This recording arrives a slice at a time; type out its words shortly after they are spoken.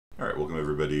welcome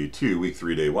everybody to week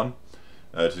 3, day 1.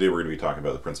 Today we're going to be talking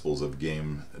about the principles of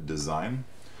game design.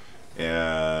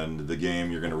 And the game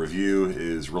you're going to review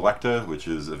is Relecta, which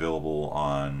is available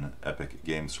on Epic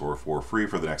Game Store for free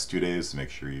for the next 2 days. So make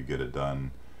sure you get it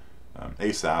done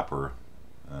ASAP, or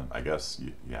I guess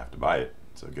you have to buy it,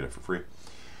 so get it for free.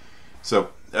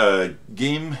 So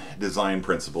game design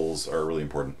principles are really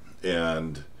important,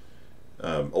 and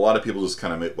a lot of people just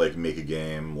kind of make a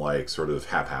game like sort of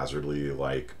haphazardly.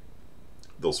 Like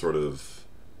they'll sort of,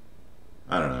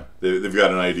 I don't know, they've got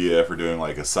an idea for doing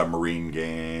like a submarine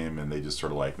game, and they just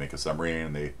sort of like make a submarine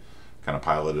and they kind of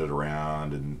pilot it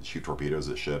around and shoot torpedoes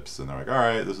at ships, and they're like, all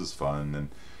right, this is fun,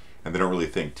 and they don't really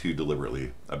think too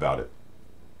deliberately about it.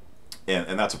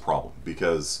 And that's a problem,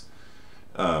 because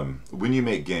when you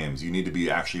make games, you need to be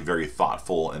actually very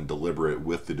thoughtful and deliberate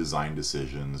with the design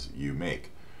decisions you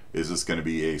make. Is this going to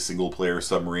be a single-player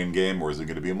submarine game, or is it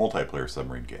going to be a multiplayer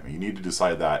submarine game? You need to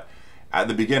decide that at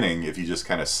the beginning. If you just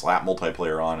kind of slap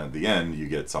multiplayer on at the end, you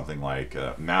get something like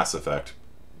Mass Effect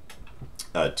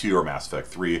 2 or Mass Effect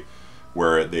 3,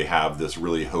 where they have this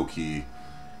really hokey,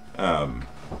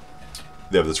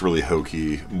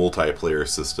 multiplayer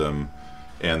system,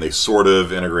 and they sort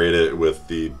of integrate it with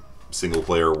the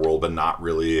single-player world, but not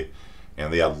really.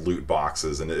 And they have loot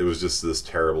boxes, and it was just this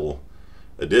terrible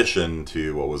addition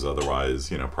to what was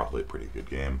otherwise, probably a pretty good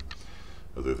game,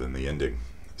 other than the ending.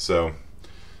 So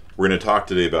we're going to talk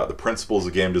today about the principles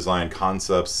of game design,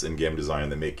 concepts in game design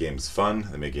that make games fun,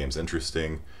 that make games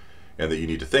interesting, and that you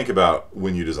need to think about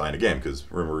when you design a game.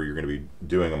 Because remember, you're going to be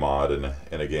doing a mod in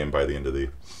a game by the end of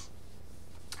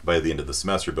the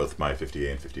semester, both my 50A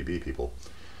and 50B people.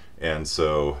 And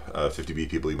so 50B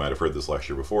people, you might have heard this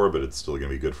lecture before, but it's still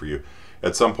going to be good for you.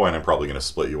 At some point, I'm probably going to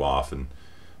split you off and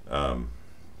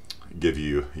give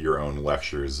you your own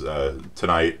lectures.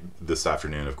 Tonight, this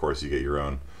afternoon, of course, you get your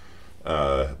own.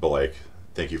 But like,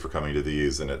 thank you for coming to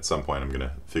these, and at some point I'm going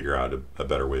to figure out a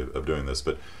better way of doing this,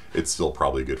 but it's still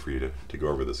probably good for you to go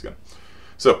over this again.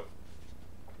 So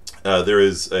there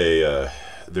is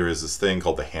this thing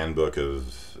called the Handbook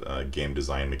of Game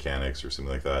Design Mechanics, or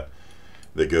something like that,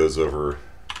 that goes over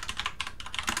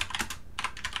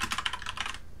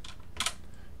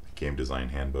Game Design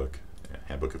Handbook.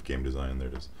 Handbook of Game Design, there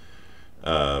it is.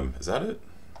 Is that it?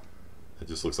 It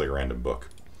just looks like a random book.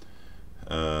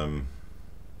 Might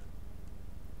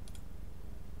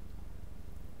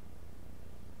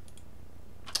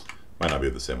not be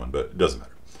the same one, but it doesn't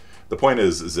matter. The point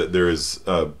is that there is,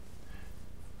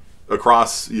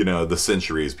 across the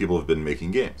centuries, people have been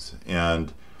making games,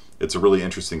 and it's a really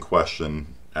interesting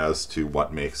question as to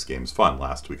what makes games fun.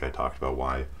 Last week I talked about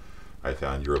why I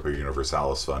found Europa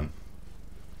Universalis fun,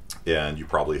 and you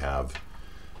probably have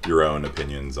your own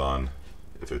opinions on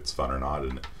if it's fun or not,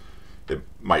 and it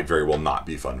might very well not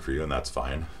be fun for you, and that's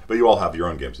fine. But you all have your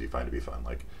own games that you find to be fun,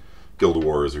 like Guild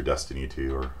Wars or Destiny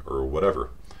 2 or whatever.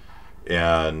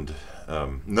 And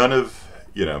none of,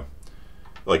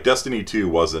 like Destiny 2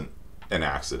 wasn't an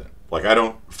accident. Like, I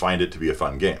don't find it to be a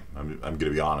fun game. I'm going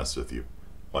to be honest with you.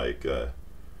 Like,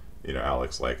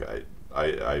 Alex, like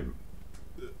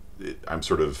I'm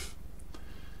sort of,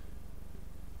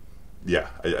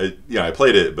 I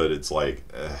played it, but it's like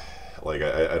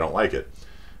I don't like it.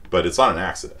 But it's not an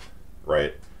accident,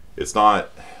 right? It's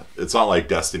not like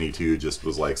Destiny 2 just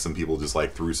was like some people just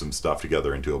like threw some stuff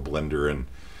together into a blender and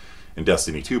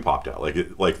Destiny 2 popped out.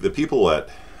 Like the people at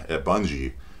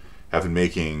Bungie have been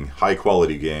making high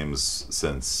quality games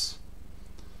since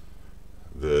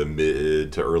the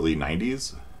mid to early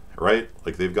 90s, right?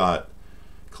 Like they've got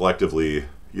collectively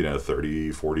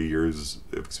 30, 40 years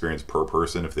of experience per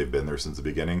person if they've been there since the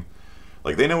beginning.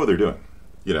 Like, they know what they're doing,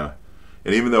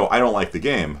 And even though I don't like the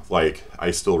game, like,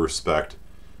 I still respect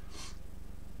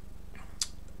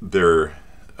their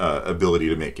ability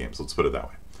to make games, let's put it that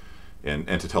way. And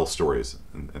to tell stories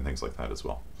and things like that as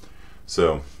well.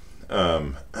 So,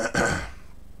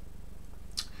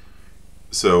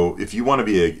 so if you want to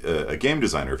be a game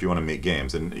designer, if you want to make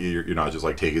games, and you're not just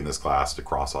like taking this class to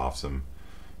cross off some,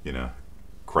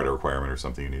 credit requirement or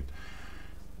something you need,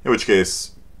 in which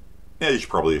case, yeah, you should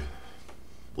probably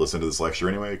listen to this lecture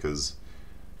anyway, because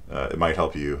it might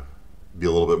help you be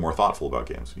a little bit more thoughtful about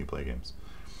games when you play games.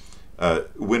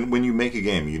 When you make a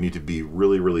game, you need to be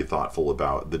really, really thoughtful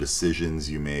about the decisions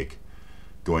you make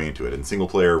going into it. And single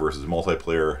player versus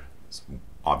multiplayer is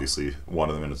obviously one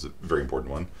of them, and it's a very important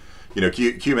one. Can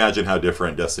you imagine how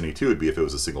different Destiny 2 would be if it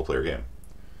was a single player game?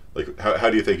 Like, how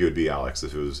do you think it would be, Alex,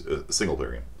 if it was a single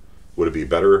player game? Would it be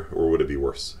better, or would it be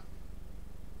worse?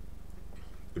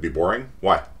 It'd be boring?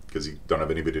 Why? Because you don't have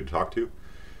anybody to talk to?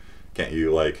 Can't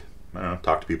you, like, I don't know,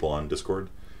 talk to people on Discord?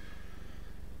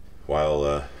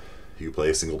 While, you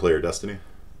play single player Destiny?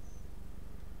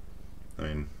 I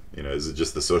mean, you know, is it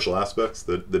just the social aspects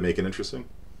that make it interesting?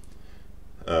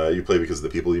 You play because of the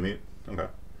people you meet? Okay.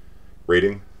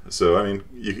 Rating? So, I mean,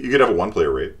 you could have a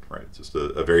one-player raid, right? It's just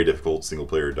a very difficult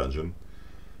single-player dungeon.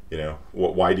 You know,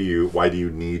 why do you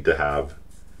need to have,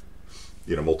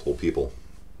 you know, multiple people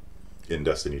in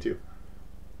Destiny 2?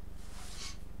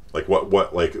 Like,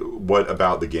 what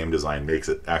about the game design makes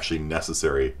it actually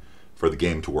necessary for the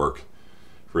game to work,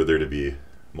 for there to be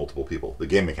multiple people? The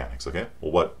game mechanics, okay?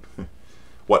 Well,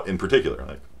 what in particular?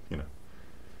 Like, you know,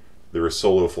 there are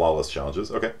solo flawless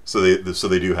challenges, okay? So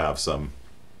they do have some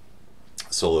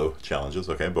solo challenges,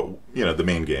 okay? But you know, the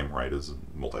main game, right, is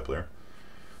multiplayer.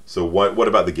 So what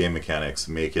about the game mechanics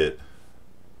make it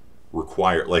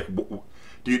require, like,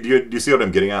 do you see what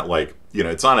I'm getting at? Like, you know,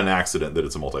 it's not an accident that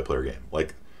it's a multiplayer game.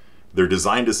 Like, their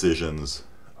design decisions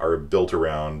are built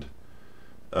around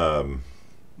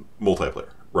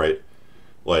multiplayer, right?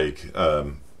 Like,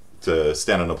 to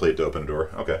stand on a plate to open a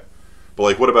door, okay. But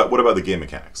like, what about the game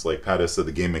mechanics? Like Pattis said,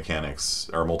 the game mechanics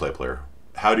are multiplayer.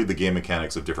 How do the game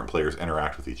mechanics of different players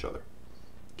interact with each other?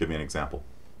 Give me an example.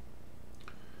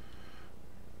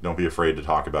 Don't be afraid to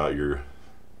talk about your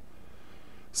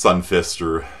Sunfist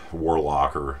or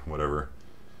Warlock or whatever.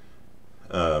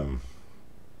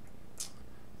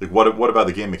 Like, what about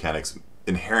the game mechanics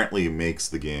inherently makes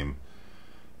the game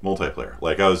multiplayer?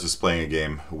 Like, I was just playing a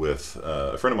game with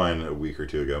a friend of mine a week or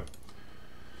two ago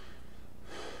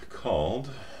called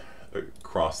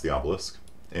Across the Obelisk,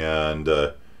 and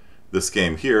this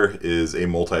game here is a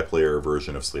multiplayer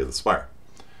version of Slay the Spire.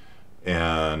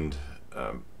 And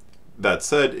that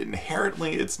said,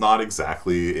 inherently, it's not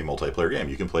exactly a multiplayer game.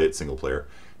 You can play it single player.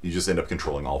 You just end up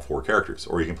controlling all 4 characters.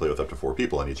 Or you can play with up to 4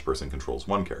 people, and each person controls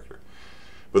 1 character.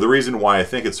 But the reason why I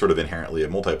think it's sort of inherently a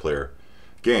multiplayer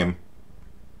game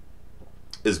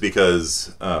is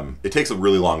because it takes a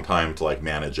really long time to like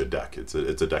manage a deck. It's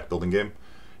a deck building game,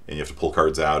 and you have to pull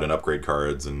cards out and upgrade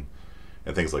cards and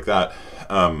things like that.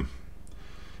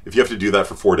 If you have to do that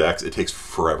for 4 decks, it takes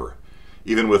forever.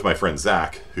 Even with my friend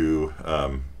Zach, who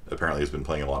apparently has been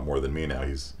playing a lot more than me now.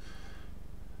 He's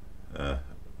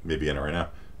maybe in it right now,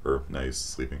 or no, he's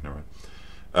sleeping. Never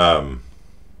mind.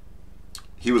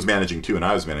 He was managing 2, and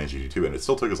I was managing 2, and it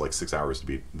still took us like 6 hours to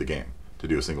beat the game, to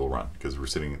do a single run, because we're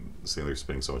sitting there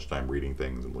spending so much time reading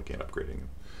things and looking at upgrading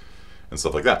and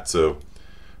stuff like that. So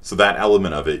that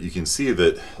element of it, you can see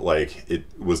that like it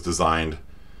was designed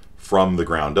from the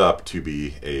ground up to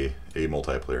be a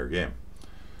multiplayer game.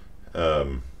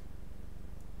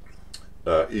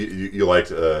 You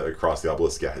liked Across the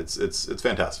Obelisk? Yeah, it's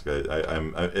fantastic.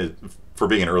 For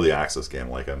being an early access game,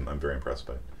 like I'm very impressed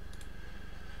by it.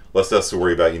 Less deaths to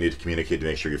worry about. You need to communicate to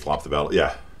make sure you flop the battle.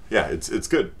 Yeah, it's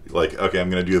good. Like, okay, I'm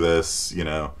gonna do this. You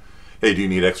know, hey, do you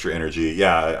need extra energy?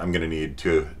 Yeah, I'm gonna need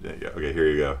 2. Okay, here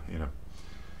you go. You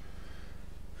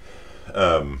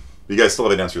know, you guys still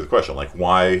haven't answered the question. Like,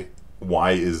 why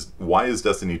is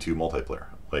Destiny 2 multiplayer?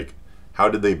 Like, how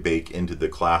did they bake into the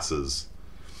classes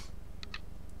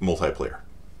multiplayer?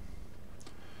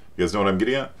 You guys know what I'm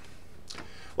getting at?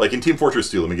 Like in Team Fortress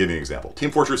 2, let me give you an example.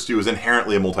 Team Fortress 2 is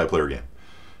inherently a multiplayer game.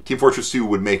 Team Fortress 2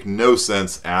 would make no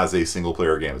sense as a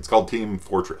single-player game. It's called Team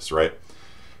Fortress, right?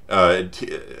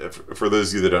 For those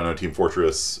of you that don't know Team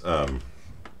Fortress,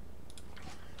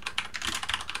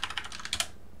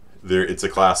 it's a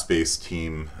class-based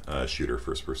team shooter,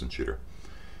 first-person shooter.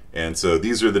 And so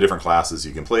these are the different classes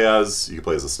you can play as. You can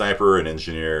play as a sniper, an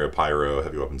engineer, a pyro,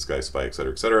 heavy weapons guy, spy,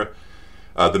 etc., etc.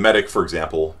 The medic, for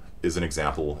example, is an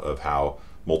example of how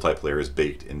multiplayer is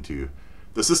baked into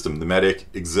the system. The medic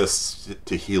exists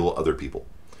to heal other people.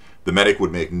 The medic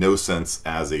would make no sense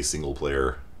as a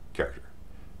single-player character,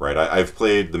 right? I've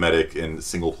played the medic in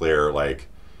single-player, like,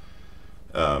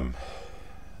 where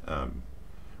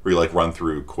you like run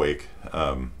through Quake,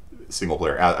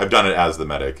 single-player. I've done it as the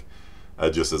medic,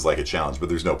 just as like a challenge, but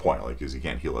there's no point, like, because you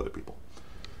can't heal other people,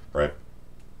 right?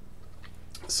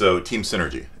 So team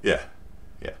synergy, yeah.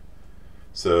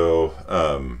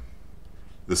 So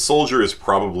the soldier is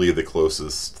probably the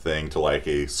closest thing to like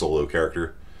a solo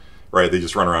character, right? They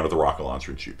just run around with a rocket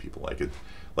launcher and shoot people.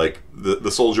 Like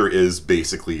the soldier is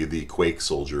basically the Quake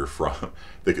soldier from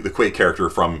the Quake character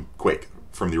from Quake,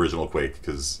 from the original Quake,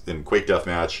 because in Quake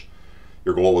Deathmatch,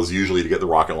 your goal is usually to get the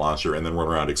rocket launcher and then run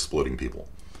around exploding people.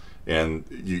 And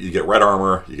you get red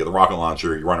armor, you get the rocket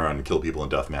launcher, you run around and kill people in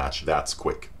Deathmatch. That's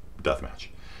Quake Deathmatch.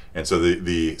 And so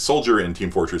the soldier in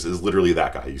Team Fortress is literally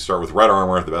that guy. You start with red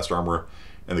armor, the best armor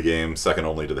in the game, second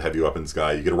only to the heavy weapons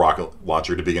guy. You get a rocket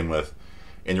launcher to begin with,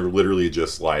 and you're literally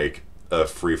just like a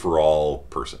free-for-all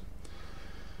person.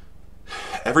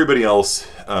 Everybody else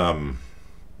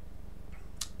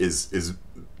is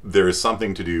there is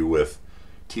something to do with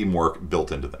teamwork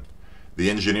built into them. The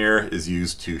engineer is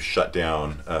used to shut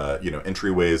down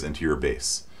entryways into your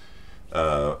base.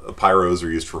 Pyros are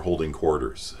used for holding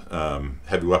quarters.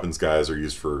 Heavy weapons guys are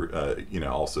used for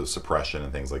also suppression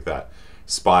and things like that.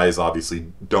 Spies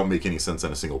obviously don't make any sense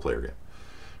in a single player game,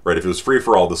 right? If it was free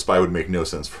for all, the spy would make no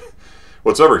sense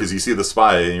whatsoever, because you see the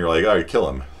spy and you're like, oh, you kill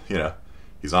him.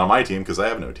 He's not on my team because I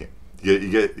have no team.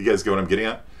 You guys get what I'm getting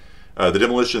at? The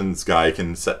demolitions guy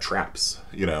can set traps,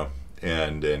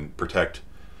 and protect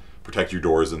your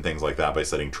doors and things like that by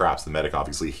setting traps. The medic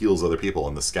obviously heals other people,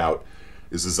 and the scout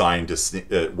is designed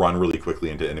to run really quickly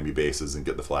into enemy bases and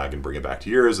get the flag and bring it back to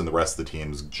yours. And the rest of the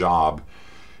team's job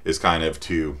is kind of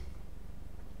to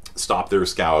stop their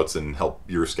scouts and help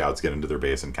your scouts get into their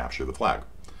base and capture the flag,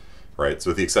 right?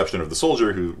 So with the exception of the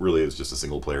soldier, who really is just a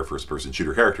single player first-person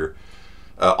shooter character,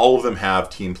 all of them have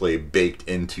team play baked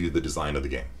into the design of the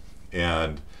game.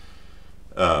 And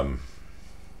again,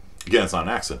 it's not an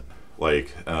accident.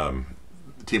 Like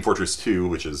Team Fortress 2,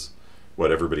 which is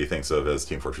what everybody thinks of as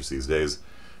Team Fortress these days,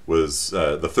 was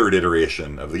the third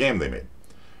iteration of the game they made.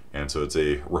 And so it's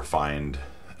a refined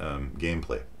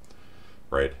gameplay,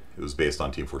 right? It was based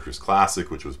on Team Fortress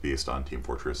Classic, which was based on Team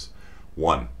Fortress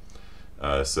 1.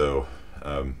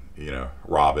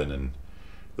 Robin and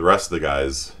the rest of the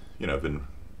guys, have been,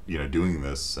 doing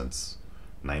this since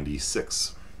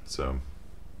 '96. So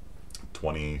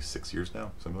 26 years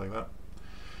now, something like that.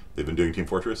 They've been doing Team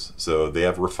Fortress, so they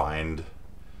have refined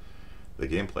the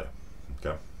gameplay.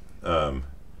 Okay.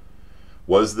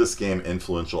 Was this game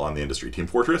influential on the industry? Team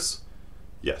Fortress?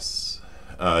 Yes.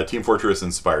 Team Fortress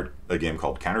inspired a game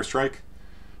called Counterstrike,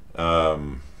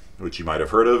 which you might have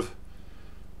heard of.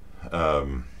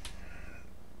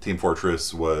 Team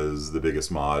Fortress was the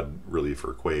biggest mod, really,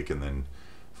 for Quake, and then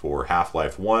for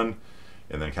Half-Life 1,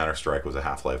 and then Counter-Strike was a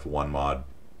Half-Life 1 mod.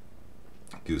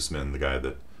 Gooseman, the guy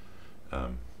that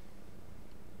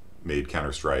made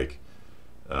Counter-Strike,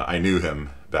 I knew him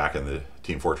back in the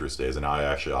Team Fortress days, and I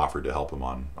actually offered to help him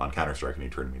on Counter-Strike, and he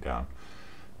turned me down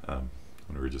when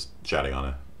we were just chatting on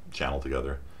a channel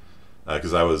together.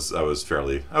 Because I was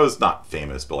not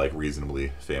famous, but like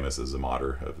reasonably famous as a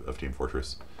modder of Team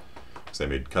Fortress. Because I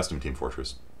made custom Team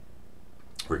Fortress,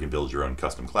 where you can build your own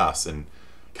custom class, and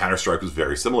Counter-Strike was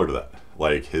very similar to that.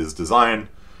 Like his design,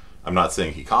 I'm not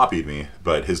saying he copied me,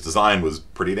 but his design was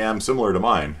pretty damn similar to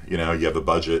mine. You have a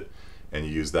budget, and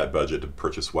you use that budget to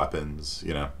purchase weapons.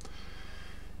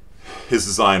 His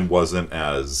design wasn't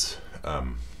as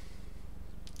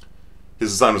his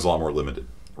design was a lot more limited,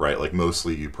 right? Like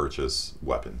mostly you purchase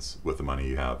weapons with the money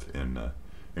you have in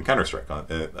Counter-Strike.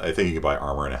 I think you could buy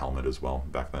armor and a helmet as well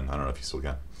back then. I don't know if you still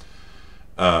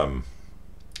can.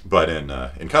 But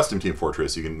in custom Team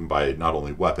Fortress, you can buy not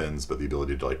only weapons, but the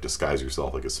ability to like disguise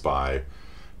yourself like a spy,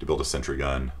 to build a sentry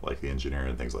gun like the engineer,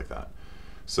 and things like that.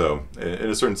 So in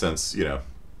a certain sense,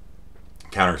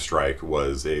 Counter-Strike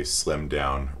was a slimmed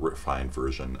down, refined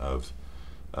version of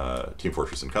Team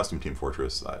Fortress and custom Team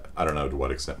Fortress. I don't know to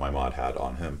what extent my mod had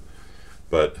on him,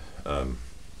 but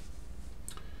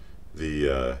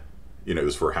it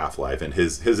was for Half-Life, and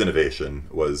his innovation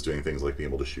was doing things like being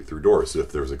able to shoot through doors. So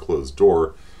if there was a closed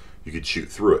door, you could shoot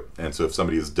through it. And so if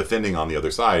somebody is defending on the other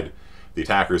side, the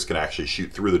attackers can actually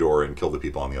shoot through the door and kill the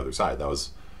people on the other side. That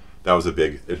was a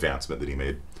big advancement that he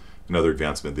made. Another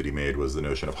advancement that he made was the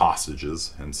notion of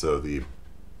hostages. And so the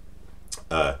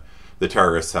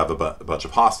terrorists have a bunch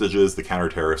of hostages. The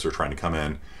counter-terrorists are trying to come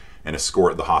in and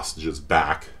escort the hostages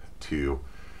back to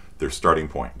their starting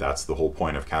point. That's the whole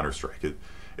point of Counter-Strike. It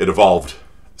evolved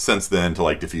since then to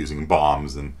like defusing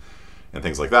bombs and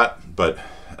things like that. But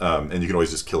and you can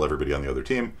always just kill everybody on the other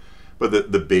team.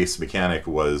 But the base mechanic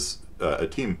was a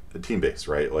team base,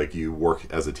 right? Like you work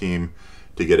as a team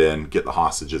to get in, get the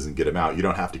hostages, and get them out. You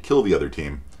don't have to kill the other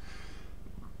team,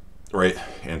 right?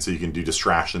 And so you can do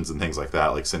distractions and things like that,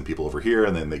 like send people over here,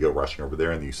 and then they go rushing over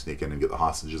there, and then you sneak in and get the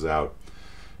hostages out.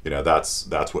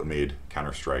 That's what made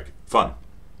Counter-Strike fun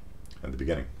at the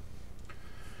beginning.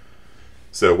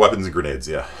 So weapons and grenades,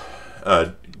 yeah.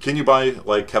 Can you buy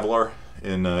like Kevlar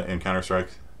in Counter-Strike?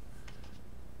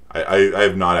 I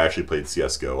have not actually played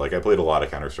CS:GO. Like I played a lot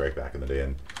of Counter-Strike back in the day,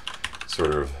 and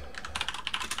sort of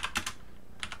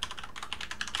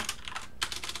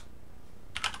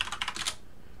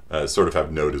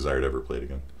have no desire to ever play it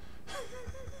again.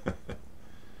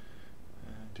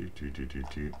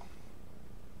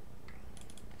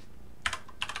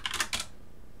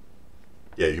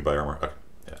 Yeah, you can buy armor. Okay.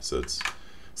 Yeah, so it's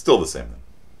still the same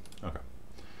then. Okay.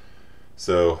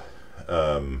 So,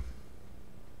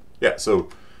 yeah, so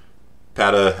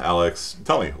Pata, Alex,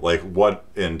 tell me, like, what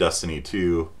in Destiny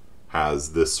 2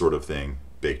 has this sort of thing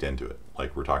baked into it,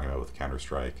 like we're talking about with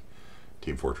Counterstrike,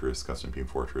 Team Fortress, Custom Team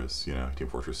Fortress, you know, Team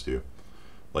Fortress 2.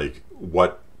 Like,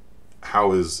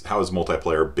 how is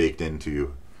multiplayer baked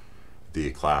into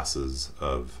the classes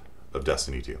of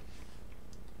Destiny 2?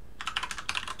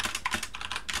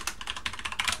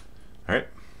 All right.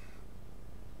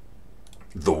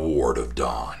 The Ward of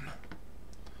Dawn.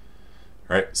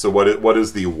 All right. So what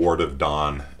does the Ward of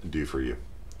Dawn do for you?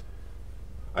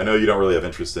 I know you don't really have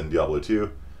interest in Diablo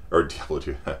 2 or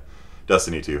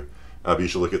Destiny 2, but you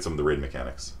should look at some of the raid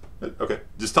mechanics. Okay,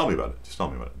 just tell me about it. Just tell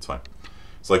me about it. It's fine.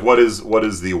 It's like, what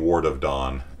does the Ward of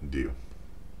Dawn do,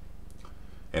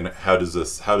 and how does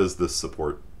this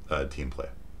support team play?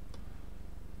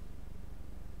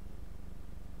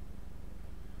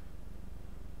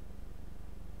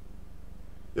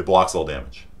 It blocks all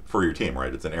damage for your team,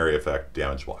 right? It's an area effect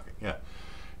damage blocking, yeah.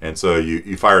 And so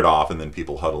you fire it off, and then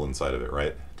people huddle inside of it,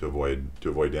 right, to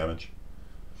avoid damage.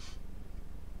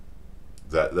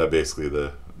 That basically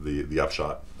the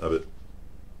upshot of it.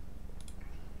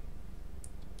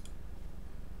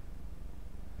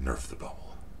 Nerf the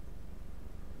bubble.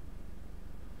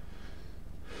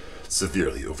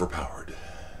 Severely overpowered.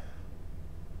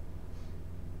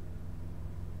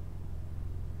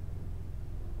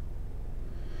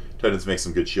 Titans make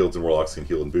some good shields, and Warlocks can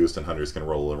heal and boost, and Hunters can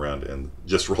roll around and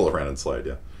slide.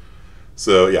 Yeah.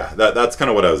 So yeah, that's kind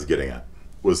of what I was getting at.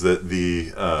 Was that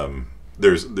the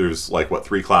there's like what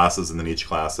 3 classes, and then each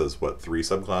class has what 3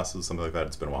 subclasses, something like that.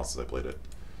 It's been a while since I played it.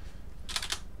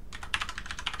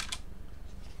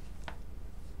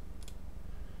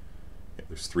 Yeah,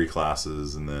 there's 3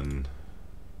 classes, and then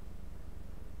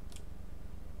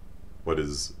where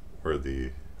are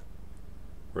the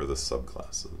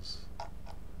subclasses?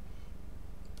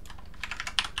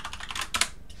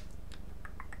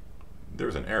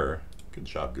 There's an error. Good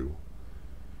job, Google.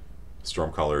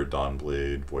 Stormcaller,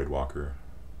 Dawnblade, Voidwalker.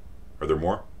 Are there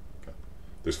more? Okay.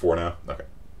 There's 4 now? Okay.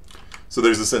 So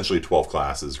there's essentially 12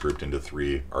 classes grouped into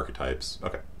 3 archetypes.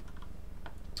 Okay.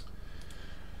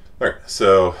 Alright,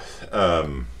 so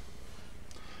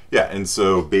yeah, and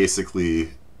so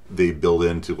basically they build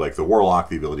into like the Warlock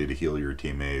the ability to heal your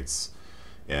teammates,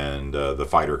 and the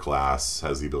Fighter class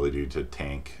has the ability to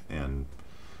tank and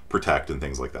protect and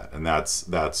things like that. And that's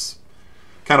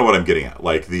kind of what I'm getting at.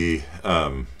 Like the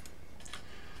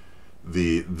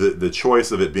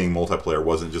choice of it being multiplayer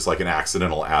wasn't just like an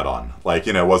accidental add-on. Like,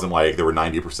 you know, it wasn't like they were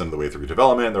 90% of the way through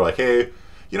development and they're like, hey,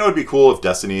 you know, it'd be cool if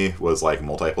Destiny was like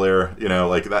multiplayer. You know,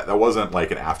 like that wasn't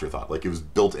like an afterthought. Like, it was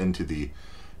built into the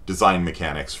design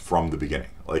mechanics from the beginning.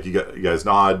 Like, you guys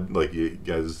nod, like you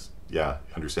guys, yeah,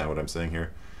 understand what I'm saying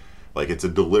here. Like, it's a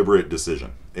deliberate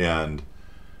decision, and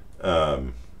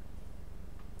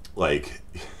like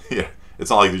yeah, it's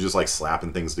not like they're just like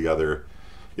slapping things together.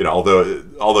 You know,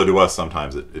 although to us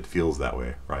sometimes it feels that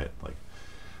way, right? Like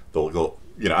they'll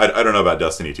you know, I don't know about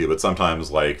Destiny 2, but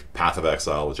sometimes like Path of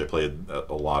Exile, which I played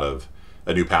a lot of,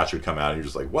 a new patch would come out and you're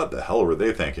just like, what the hell were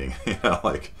they thinking? You know,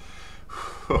 like,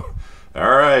 all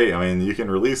right, I mean, you can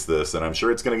release this and I'm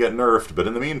sure it's going to get nerfed, but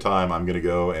in the meantime, I'm going to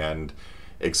go and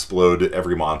explode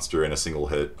every monster in a single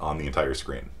hit on the entire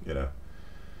screen, you know?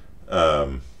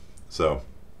 So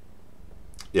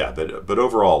yeah, but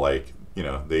overall, like, you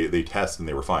know, they test and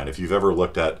they were fine. If you've ever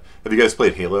looked at, have you guys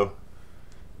played Halo?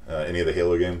 Any of the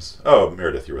Halo games? Oh,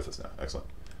 Meredith, you're with us now. Excellent.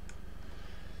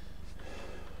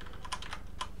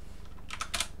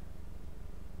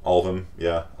 All of them,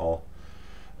 yeah, all.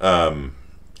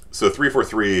 So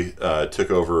 343 took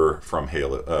over from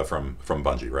Halo, from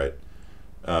Bungie, right?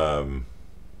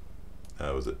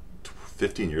 Was it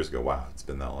 15 years ago? Wow, it's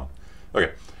been that long.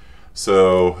 Okay,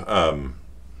 so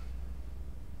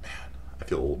man, I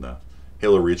feel old now.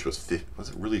 Halo Reach was it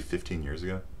really 15 years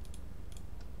ago?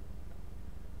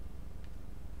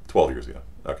 12 years ago.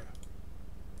 Okay.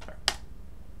 All right.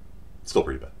 Still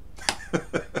pretty bad.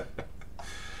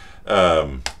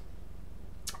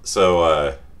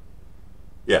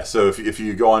 Yeah, so if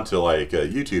you go onto like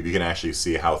YouTube, you can actually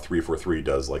see how 343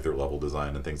 does like their level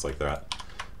design and things like that.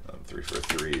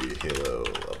 343 Halo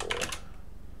level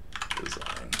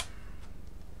design.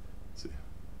 Let's see.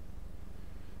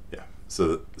 Yeah,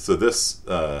 so this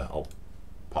I'll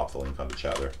pop the link onto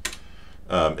chat there.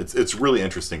 It's really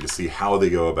interesting to see how they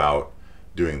go about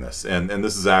doing this, and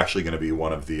this is actually going to be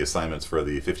one of the assignments for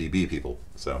the 50B people.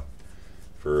 So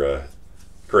for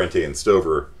Corrente and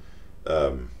Stover,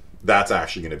 that's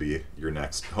actually going to be your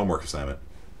next homework assignment.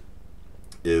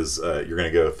 Is you're going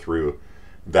to go through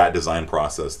that design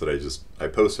process that I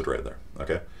posted right there.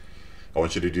 Okay, I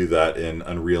want you to do that in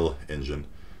Unreal Engine.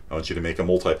 I want you to make a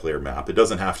multiplayer map. It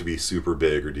doesn't have to be super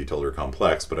big or detailed or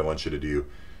complex, but I want you to do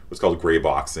what's called gray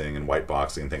boxing and white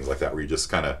boxing and things like that, where you just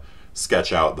kind of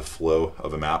sketch out the flow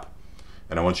of a map.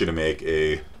 And I want you to make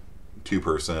a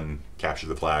 2-person capture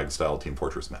the flag style Team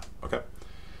Fortress map, okay?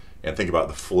 And think about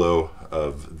the flow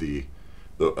of the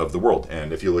world.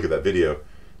 And if you look at that video,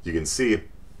 you can see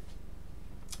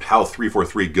how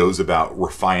 343 goes about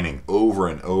refining over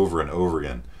and over and over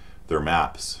again their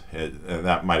maps, and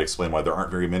that might explain why there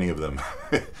aren't very many of them.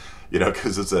 You know,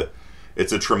 because it's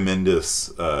a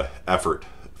tremendous effort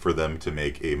for them to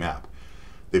make a map.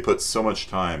 They put so much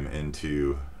time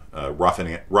into roughing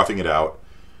it out,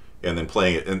 and then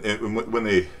playing it. And when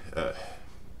they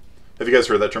have you guys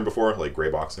heard that term before, like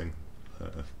gray boxing?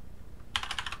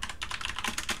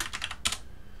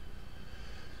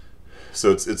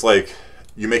 So it's like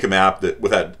you make a map that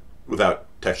without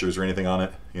textures or anything on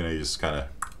it. You know, you just kind of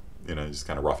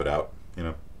rough it out. You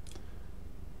know,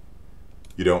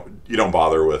 you don't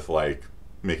bother with like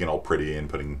making it all pretty and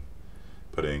putting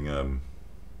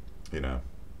you know,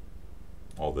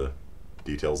 all the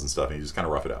details and stuff, and you just kind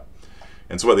of rough it out.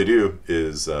 And so what they do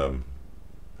is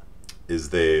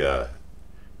they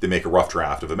make a rough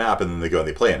draft of a map, and then they go and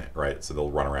they play in it, right? So they'll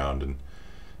run around and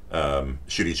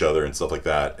shoot each other and stuff like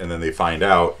that, and then they find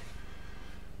out,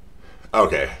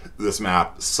 okay, this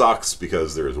map sucks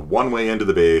because there's one way into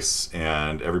the base,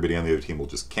 and everybody on the other team will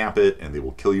just camp it, and they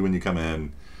will kill you when you come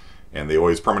in, and they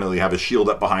always permanently have a shield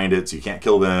up behind it, so you can't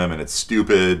kill them, and it's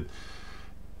stupid.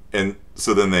 And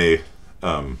so then they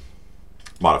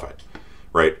modify it,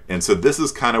 right? And so this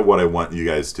is kind of what I want you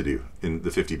guys to do in the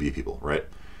 50B people, right?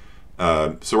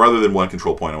 So rather than one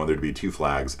control point, I want there to be 2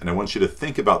 flags, and I want you to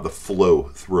think about the flow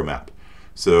through a map.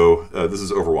 So this is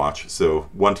Overwatch. So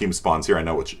one team spawns here.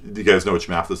 Do you guys know which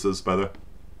map this is, by the way?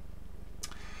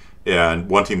 And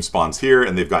one team spawns here,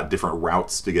 and they've got different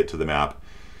routes to get to the map.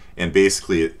 And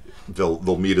basically,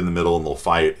 they'll meet in the middle and they'll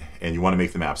fight. And you want to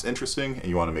make the maps interesting, and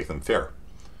you want to make them fair.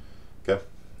 Okay.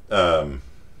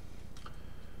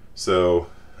 So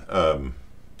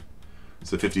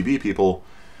 50B people,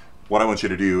 what I want you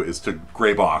to do is to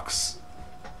gray box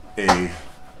a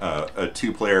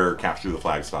 2-player capture the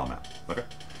flag style map. Okay.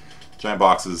 Giant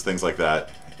boxes, things like that,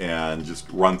 and just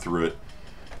run through it,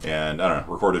 and I don't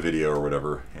know, record a video or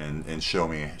whatever, and show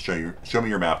me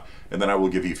your map, and then I will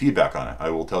give you feedback on it. I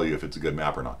will tell you if it's a good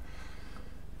map or not.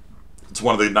 It's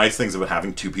one of the nice things about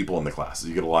having 2 people in the class is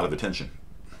you get a lot of attention.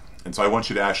 And so I want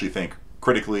you to actually think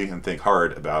critically and think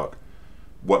hard about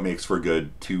what makes for a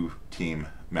good 2-team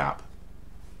map,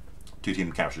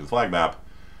 2-team capture the flag map.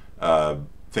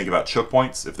 Think about choke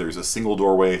points. If there's a single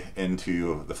doorway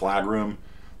into the flag room,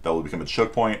 that will become a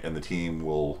choke point, and the team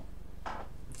will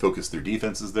focus their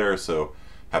defenses there. So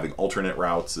having alternate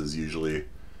routes is usually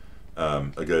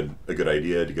a good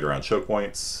idea to get around choke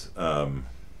points, and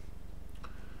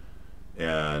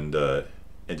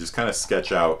just kind of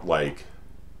sketch out like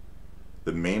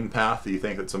the main path that you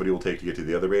think that somebody will take to get to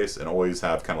the other base, and always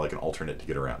have kind of like an alternate to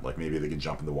get around. Like maybe they can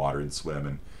jump in the water and swim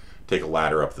and take a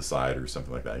ladder up the side or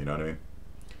something like that. You know what I mean?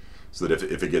 So that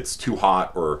if it gets too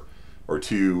hot or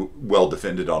too well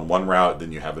defended on one route,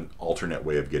 then you have an alternate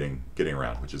way of getting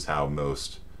around, which is how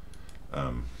most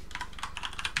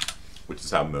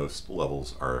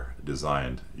levels are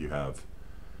designed. You have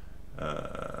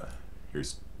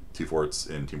here's 2 forts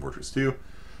in Team Fortress 2.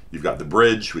 You've got the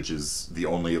bridge, which is the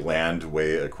only land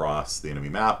way across the enemy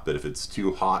map, but if it's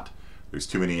too hot, there's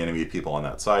too many enemy people on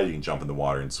that side, you can jump in the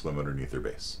water and swim underneath their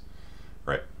base,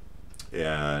 right?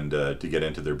 And to get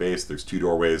into their base, there's 2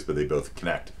 doorways, but they both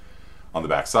connect on the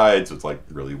back side, so it's like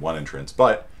really one entrance.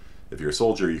 But if you're a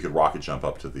soldier, you could rocket jump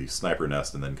up to the sniper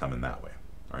nest and then come in that way,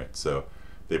 all right? So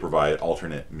they provide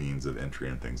alternate means of entry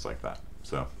and things like that.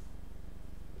 So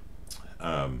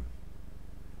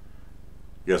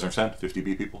you guys understand,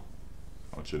 50B people?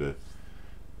 I want you to.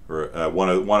 One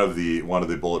of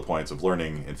the bullet points of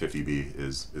learning in 50B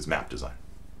is map design.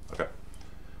 Okay,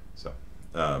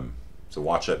 so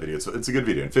watch that video. It's a good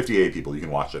video. And 50A people, you can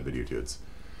watch that video too.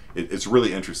 It's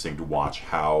really interesting to watch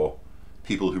how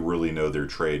people who really know their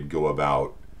trade go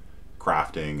about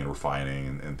crafting and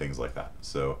refining and things like that.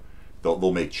 So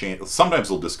they'll make change. Sometimes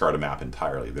they'll discard a map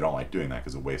entirely. They don't like doing that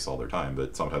because it wastes all their time.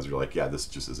 But sometimes you're like, yeah, this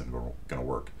just isn't going to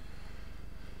work.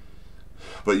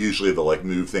 But usually they'll like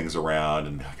move things around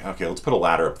and okay, let's put a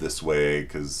ladder up this way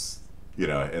because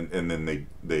and then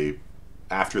they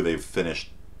after they've finished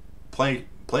playing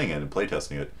it and play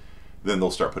testing it, then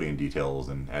they'll start putting in details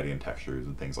and adding in textures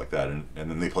and things like that, and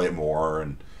then they play it more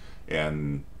and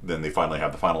then they finally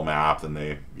have the final map, and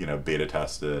they beta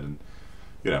test it, and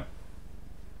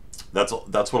that's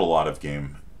what a lot of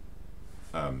game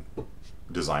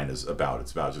design is about.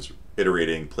 It's about just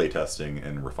iterating, play testing,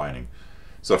 and refining.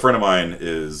 So a friend of mine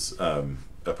is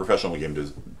a professional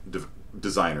game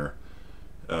designer.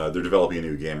 They're developing a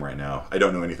new game right now. I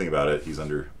don't know anything about it. He's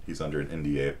under an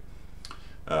NDA.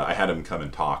 I had him come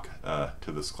and talk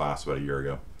to this class about a year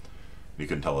ago. He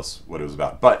couldn't tell us what it was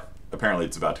about, but apparently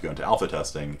it's about to go into alpha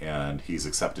testing, and he's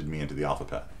accepted me into the alpha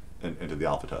test.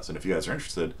 And if you guys are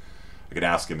interested, I could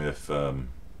ask him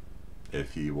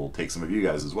if he will take some of you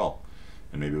guys as well,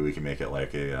 and maybe we can make it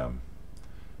like a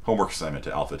homework assignment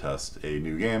to alpha test a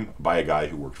new game by a guy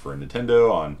who worked for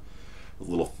Nintendo on a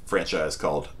little franchise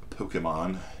called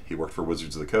Pokemon. He worked for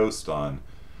Wizards of the Coast on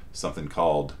something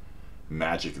called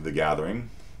Magic the Gathering.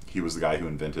 He was the guy who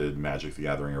invented Magic the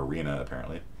Gathering Arena,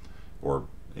 apparently. Or,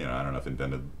 I don't know if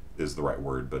invented is the right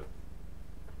word, but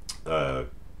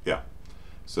yeah.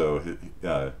 So,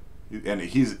 and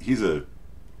he's a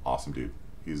awesome dude.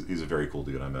 He's a very cool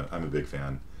dude. I'm a big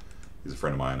fan. He's a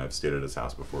friend of mine. I've stayed at his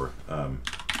house before.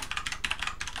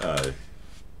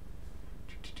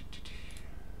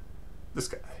 This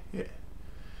guy, yeah.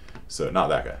 So not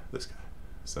that guy. This guy.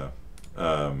 So,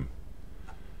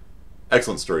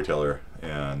 excellent storyteller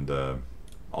and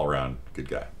all around good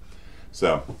guy.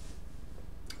 So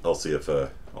I'll see if I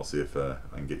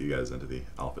can get you guys into the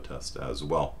alpha test as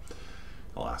well.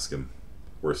 I'll ask him.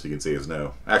 Worst he can say is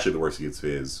no. Actually, the worst he can say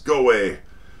is go away,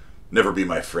 never be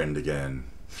my friend again.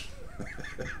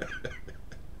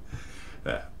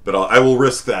 Yeah, but I will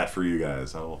risk that for you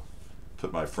guys. I will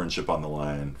put my friendship on the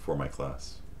line for my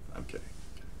class. I'm kidding.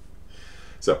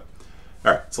 So,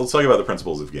 all right. So let's talk about the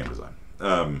principles of game design.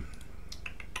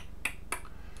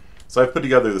 So I've put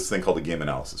together this thing called the game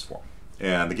analysis form.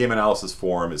 And the game analysis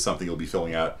form is something you'll be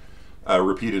filling out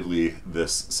repeatedly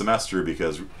this semester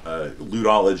because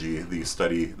Ludology,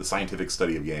 the scientific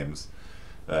study of games,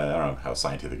 I don't know how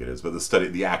scientific it is, but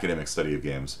the academic study of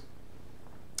games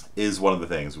is one of the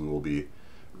things we will be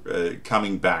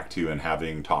coming back to and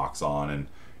having talks on.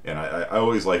 And I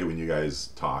always like it when you guys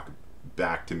talk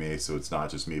back to me, so it's not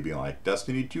just me being like,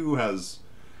 Destiny 2 has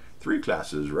 3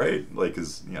 classes, right? Like,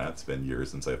 cause it's been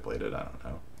years since I've played it. I don't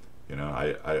know.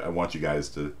 I want you guys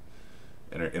to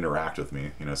interact with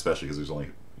me, especially because there's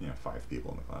only 5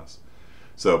 people in the class.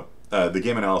 So the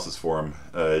game analysis form,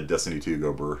 Destiny 2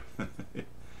 go brr.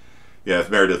 Yeah,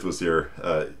 if Meredith was here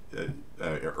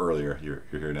earlier, you're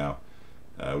here now.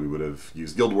 We would have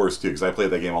used Guild Wars 2 because I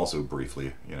played that game also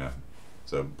briefly.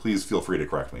 So please feel free to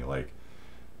correct me. Like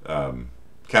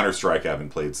Counterstrike, I haven't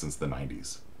played since the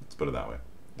 90s. Let's put it that way.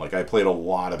 Like I played a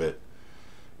lot of it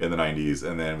in the 90s,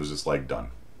 and then it was just like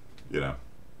done. Kind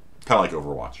of like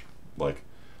Overwatch. Like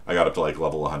I got up to like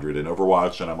level 100 in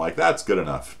Overwatch, and I'm like, that's good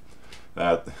enough.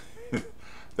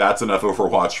 That's enough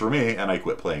Overwatch for me, and I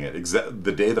quit playing it.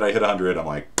 The day that I hit 100, I'm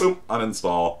like, boom,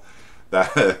 uninstall.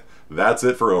 That's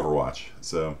it for Overwatch.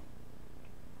 So,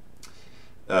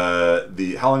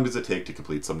 how long does it take to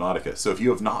complete Subnautica? So if you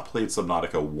have not played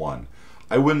Subnautica 1,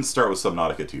 I wouldn't start with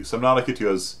Subnautica 2. Subnautica 2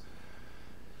 has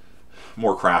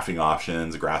more crafting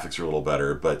options, graphics are a little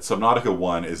better, but Subnautica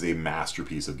 1 is a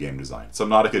masterpiece of game design.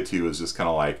 Subnautica 2 is just kind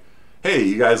of like, hey,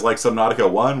 you guys like Subnautica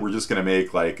 1? We're just going to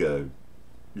make like a,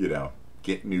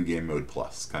 get new game mode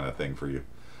plus kind of thing for you.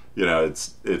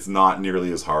 It's not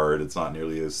nearly as hard, it's not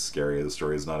nearly as scary, the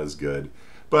story is not as good,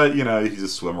 but you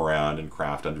just swim around and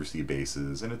craft undersea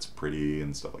bases, and it's pretty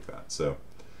and stuff like that. So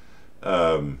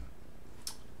I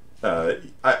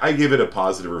give it a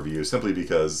positive review simply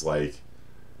because like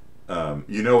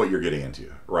you know what you're getting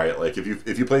into, right? Like if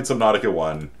you played Subnautica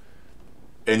 1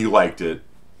 and you liked it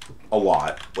a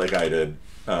lot like I did,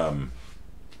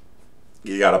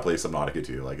 you gotta play Subnautica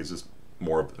 2. Like it's just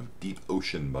more of a deep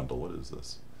ocean bundle. What is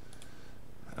this?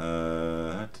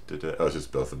 Oh, it's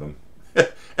just both of them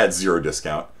at 0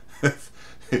 discount.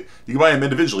 You can buy them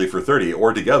individually for 30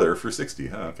 or together for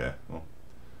 60. Oh, okay, well,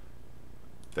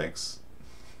 thanks.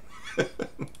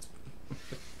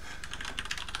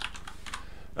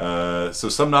 So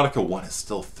Subnautica 1 is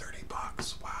still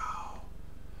 $30. Wow,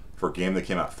 for a game that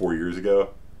came out 4 years ago.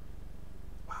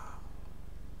 Wow.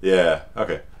 Yeah.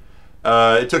 Okay.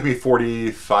 It took me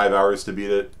 45 hours to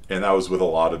beat it, and that was with a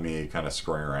lot of me kind of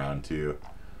screwing around too.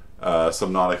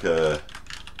 Subnautica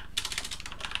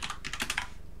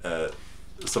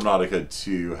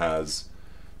 2 has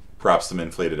perhaps some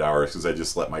inflated hours because I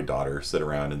just let my daughter sit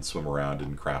around and swim around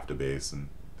and craft a base and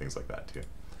things like that too.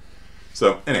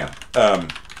 So anyhow,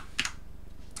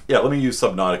 yeah, let me use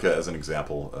Subnautica as an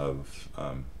example of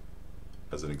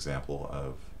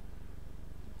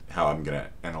how I'm going to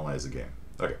analyze a game.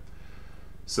 Okay.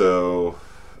 So,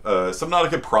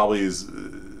 Subnautica probably is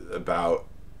about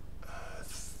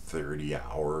 30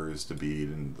 hours to beat,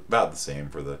 and about the same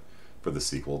for the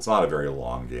sequel. It's not a very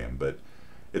long game, but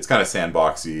it's kind of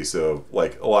sandboxy. So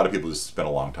like a lot of people just spend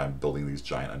a long time building these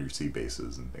giant undersea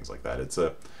bases and things like that. It's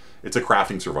a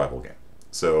crafting survival game.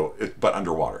 So but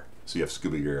underwater. So you have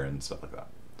scuba gear and stuff like that.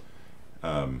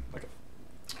 Okay.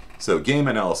 So game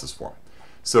analysis form.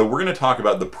 So we're going to talk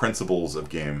about the principles of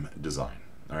game design.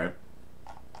 All right.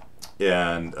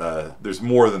 And there's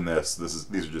more than this.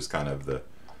 These are just kind of the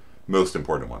most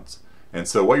important ones. And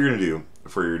so what you're going to do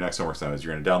for your next homework assignment is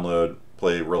you're going to download,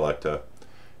 play Relecta,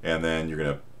 and then you're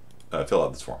going to fill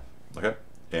out this form. Okay.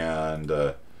 And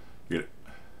you're gonna,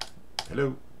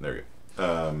 hello, there you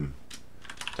go.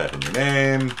 Type in your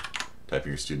name, type in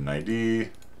your student ID.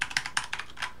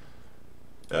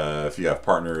 If you have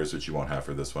partners, which you won't have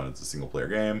for this one, it's a single player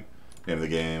game. Name of the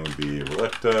game would be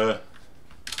Relecta.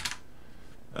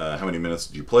 How many minutes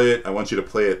did you play it? I want you to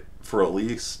play it for at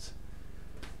least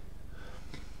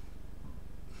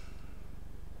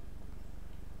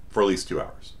 2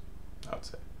 hours, I would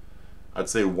say. I'd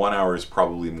say 1 hour is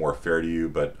probably more fair to you,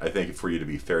 but I think for you to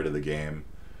be fair to the game,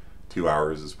 2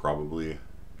 hours is probably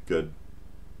good.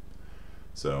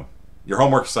 So your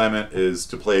homework assignment is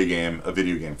to play a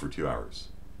video game for 2 hours.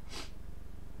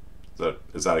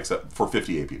 Is that accept for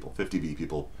 50A people, 50B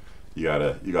people? You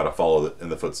gotta follow in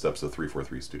the footsteps of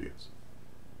 343 Studios.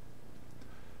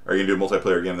 Are you gonna do a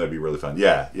multiplayer game? That'd be really fun.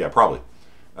 Yeah, probably.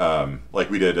 Like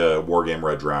we did a war game,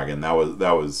 Red Dragon. That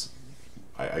was.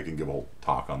 I can give a whole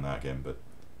talk on that game, but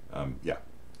yeah,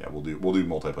 we'll do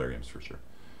multiplayer games for sure.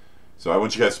 So I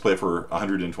want you guys to play for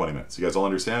 120 minutes. You guys all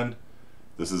understand?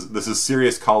 This is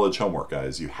serious college homework,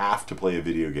 guys. You have to play a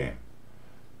video game.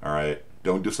 All right.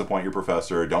 Don't disappoint your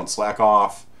professor. Don't slack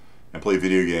off and play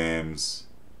video games.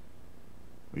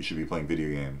 We should be playing video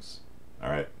games. All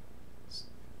right.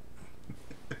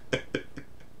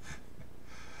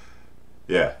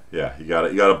 Yeah. You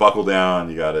gotta buckle down.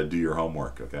 You gotta do your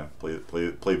homework. Okay.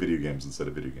 Play video games instead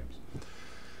of video games.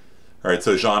 All right.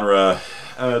 So genre,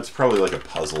 it's probably like a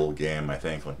puzzle game. I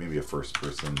think like maybe a first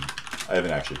person. I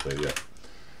haven't actually played it yet.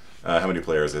 How many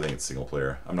players? I think it's single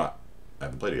player. I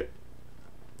haven't played it yet.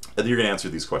 And you're going to answer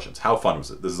these questions. How fun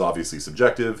was it? This is obviously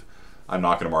subjective. I'm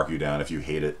not going to mark you down if you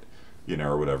hate it,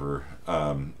 or whatever.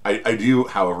 I do,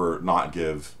 however, not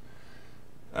give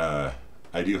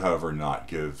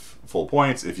full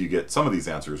points if you get some of these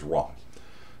answers wrong.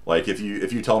 Like if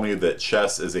you tell me that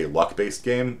chess is a luck-based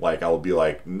game, like I'll be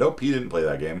like, nope, he didn't play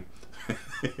that game.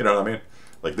 You know what I mean?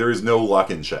 Like there is no luck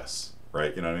in chess,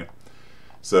 right? You know what I mean?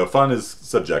 So fun is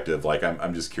subjective. Like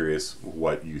I'm just curious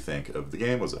what you think of the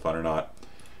game. Was it fun or not?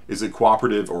 Is it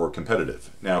cooperative or competitive?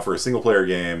 Now, for a single-player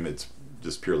game, it's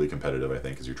just purely competitive, I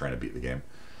think, because you're trying to beat the game.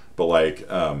 But like,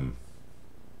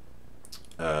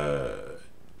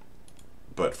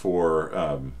 but for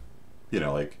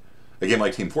like a game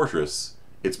like Team Fortress,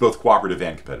 it's both cooperative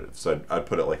and competitive. So I'd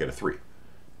put it like at a 3,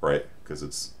 right? Because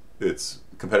it's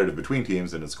competitive between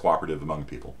teams and it's cooperative among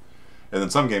people. And then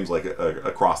some games like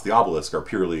Across the Obelisk are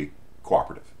purely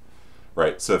cooperative.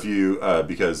 Right, so if you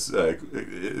because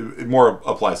it more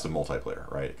applies to multiplayer,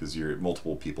 right? Because you're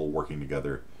multiple people working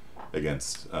together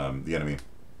against the enemy.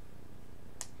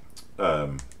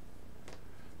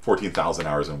 14,000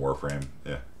 hours in Warframe,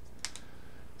 yeah.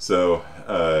 So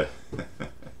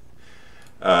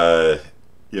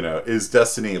is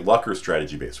Destiny luck or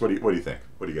strategy based? What do you think?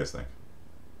 What do you guys think?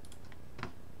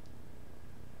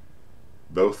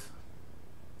 Both.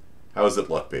 How is it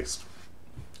luck based?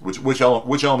 Which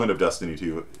element of Destiny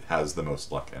 2 has the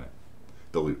most luck in it?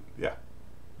 The loot, yeah.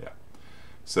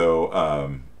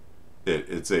 So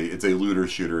it's a looter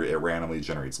shooter. It randomly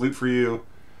generates loot for you.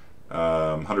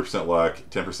 100% luck,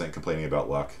 10% complaining about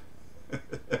luck.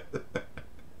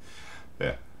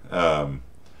 Yeah.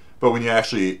 But when you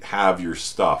actually have your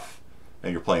stuff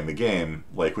and you're playing the game,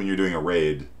 like when you're doing a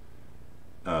raid,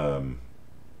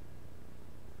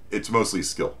 it's mostly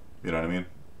skill. You know what I mean?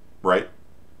 Right?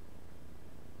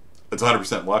 It's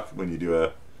 100% luck when you do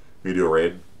a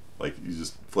raid. Like you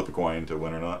just flip a coin to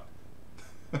win or not.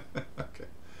 Okay,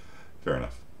 fair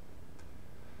enough.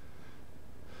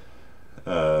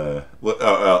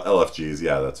 LFGs,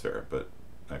 yeah, that's fair. But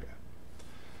okay,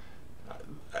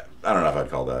 I don't know if I'd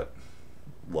call that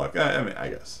luck. I mean, I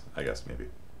guess maybe.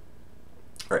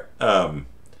 All right.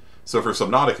 So for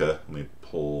Subnautica, let me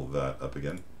pull that up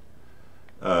again.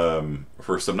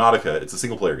 For Subnautica, it's a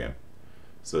single player game.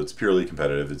 So it's purely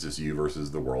competitive. It's just you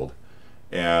versus the world.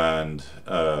 And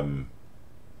how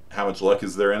much luck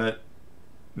is there in it?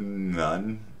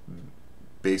 None,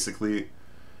 basically.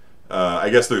 I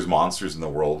guess there's monsters in the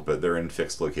world, but they're in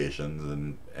fixed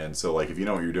locations. And so, like, if you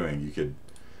know what you're doing, you could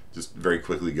just very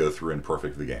quickly go through and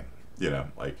perfect the game.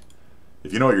 Like,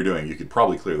 if you know what you're doing, you could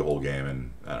probably clear the whole game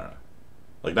in, I don't know.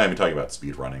 Like, not even talking about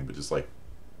speed running, but just, like,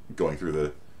 going through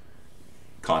the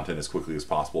content as quickly as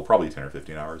possible, probably 10 or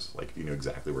 15 hours, like if you knew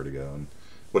exactly where to go and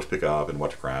what to pick up and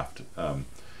what to craft.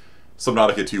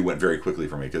 Subnautica 2 went very quickly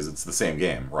for me because it's the same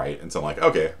game, right? And so I'm like,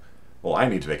 okay, well, I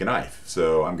need to make a knife,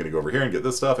 so I'm going to go over here and get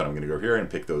this stuff, and I'm going to go over here and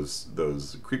pick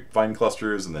those creep vine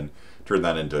clusters, and then turn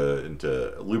that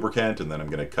into lubricant, and then I'm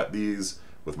going to cut these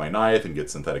with my knife and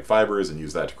get synthetic fibers and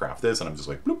use that to craft this, and I'm just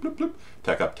like bloop bloop bloop,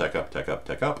 tech up, tech up, tech up,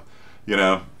 tech up, you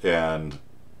know. And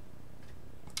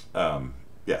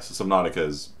yeah, so Subnautica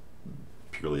is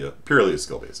purely a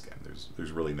skill based game.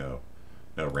 There's really no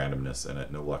randomness in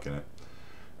it, no luck in it.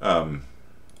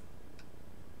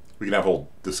 We can have a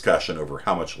whole discussion over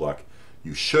how much luck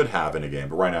you should have in a game,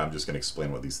 but right now I'm just going to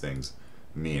explain what these things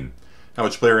mean. How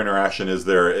much player interaction is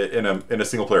there in a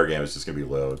single player game? It's just going to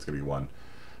be low. It's going to be 1.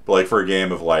 But like for a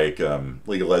game of like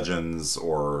League of Legends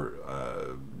or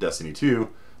Destiny 2,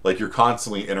 like you're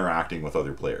constantly interacting with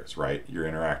other players, right? You're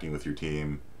interacting with your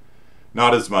team.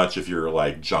 Not as much if you're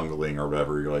like jungling or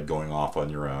whatever. You're like going off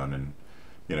on your own and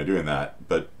doing that.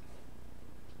 But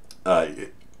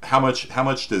how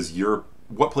much does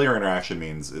what player interaction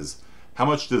means is how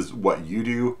much does what you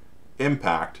do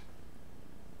impact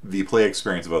the play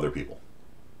experience of other people.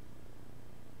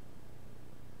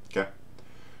 Okay,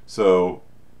 so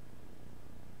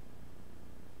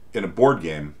in a board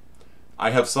game, I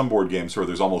have some board games where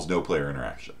there's almost no player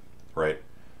interaction, right?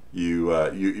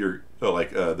 You're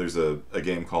like there's a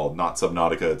game called not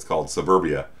Subnautica, it's called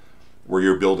Suburbia, where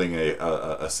you're building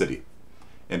a city.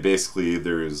 And basically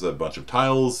there's a bunch of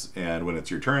tiles, and when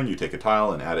it's your turn, you take a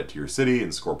tile and add it to your city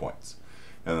and score points.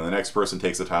 And then the next person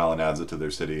takes a tile and adds it to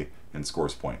their city and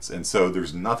scores points. And so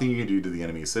there's nothing you can do to the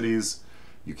enemy cities.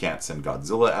 You can't send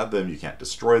Godzilla at them. You can't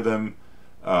destroy them.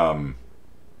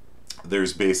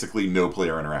 There's basically no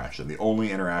player interaction. The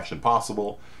only interaction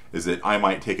possible is that I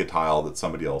might take a tile that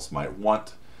somebody else might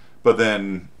want, but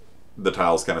then the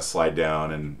tiles kind of slide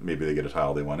down and maybe they get a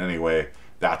tile they want anyway.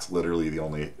 That's literally the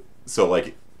only... So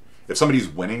like, if somebody's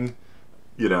winning,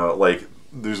 like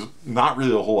there's not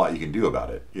really a whole lot you can do about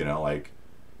it. Like,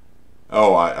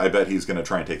 oh, I bet he's going to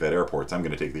try and take that airport, so I'm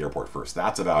going to take the airport first.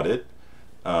 That's about it.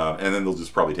 And then they'll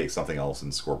just probably take something else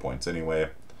and score points anyway.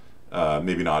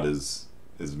 Maybe not as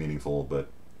meaningful, but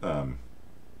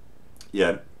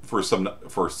yeah, for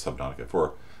Subnautica,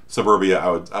 for Suburbia, I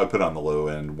would put on the low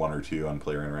end 1 or 2 on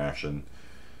player interaction.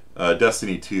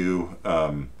 Destiny 2.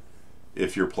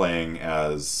 If you're playing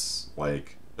as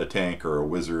like a tank or a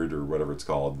wizard or whatever it's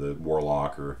called, the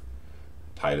warlock or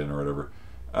titan or whatever,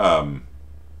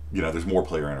 there's more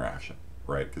player interaction,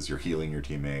 right? Because you're healing your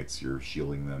teammates, you're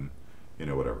shielding them,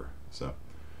 whatever. So,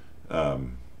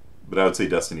 but I would say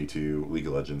Destiny 2, League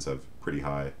of Legends have pretty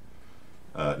high.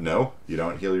 No, you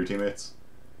don't heal your teammates.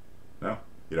 No,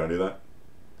 you don't do that.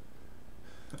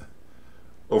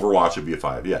 Overwatch would be a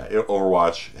 5. Yeah,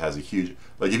 Overwatch has a huge,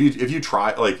 like if you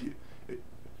try, like,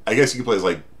 I guess you can play as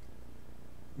like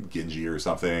Genji or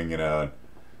something, or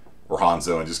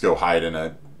Hanzo, and just go hide in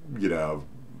a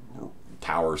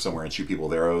tower somewhere and shoot people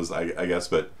with arrows, I guess.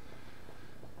 But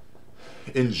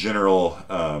in general,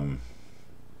 like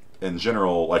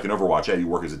in Overwatch, yeah, you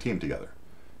work as a team together.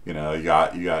 You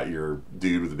got your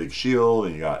dude with a big shield,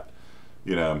 and you got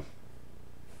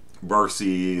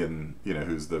Mercy, and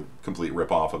who's the complete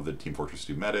ripoff of the Team Fortress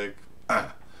 2 medic.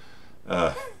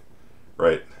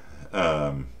 Right.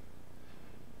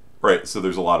 Right, so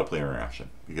there's a lot of player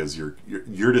interaction because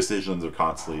your decisions are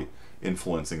constantly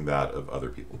influencing that of other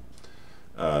people.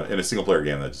 In a single player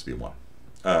game, that'd just be 1.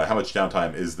 How much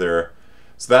downtime is there?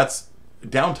 So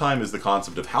downtime is the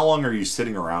concept of how long are you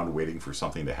sitting around waiting for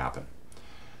something to happen.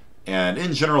 And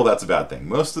in general, that's a bad thing.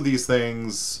 Most of these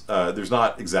things, there's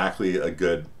not exactly a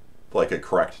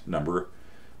correct number.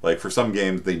 Like for some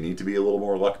games, they need to be a little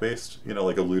more luck-based.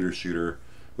 Like a looter shooter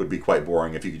would be quite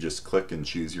boring if you could just click and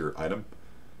choose your item.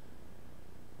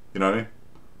 You know what I mean?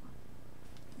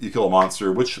 You kill a monster.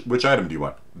 Which item do you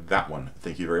want? That one.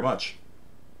 Thank you very much.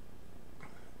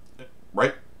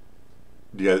 Right?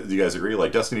 Do you guys agree?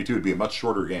 Like Destiny 2 would be a much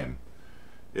shorter game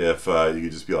if you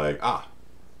could just be like,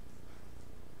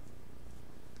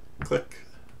 click,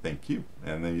 thank you,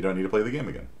 and then you don't need to play the game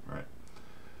again. All right.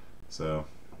 So,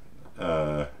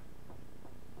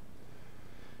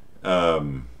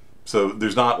 so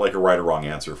there's not like a right or wrong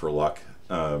answer for luck.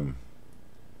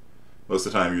 Most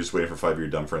of the time, you're just waiting for 5 of your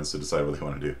dumb friends to decide what they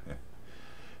want to do. Yeah.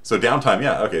 So downtime,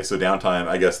 yeah, okay. So downtime,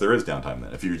 I guess there is downtime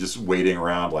then. If you're just waiting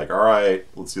around, like, all right,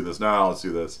 let's do this now, let's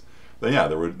do this, then yeah,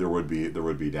 there would be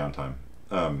downtime.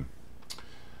 In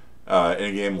a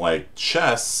game like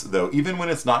chess, though, even when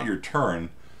it's not your turn,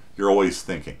 you're always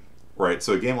thinking, right?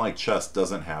 So a game like chess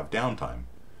doesn't have downtime.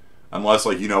 unless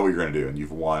like you know what you're going to do and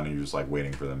you've won and you're just like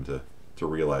waiting for them to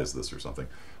realize this or something.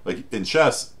 Like in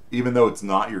chess, even though it's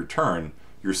not your turn,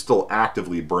 you're still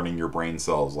actively burning your brain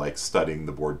cells, like studying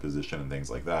the board position and things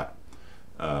like that.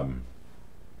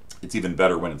 It's even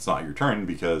better when it's not your turn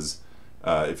because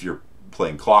if you're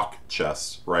playing clock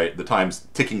chess, right, the time's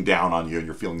ticking down on you and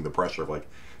you're feeling the pressure of like,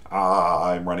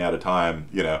 I'm running out of time,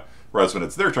 you know. Whereas when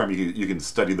it's their turn, you can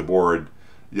study the board,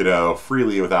 you know,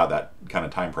 freely without that kind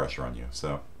of time pressure on you.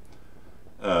 So,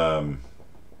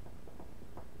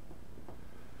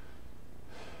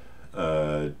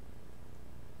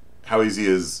 how easy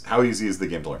is the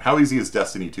game to learn? How easy is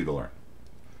Destiny 2 to learn?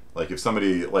 Like if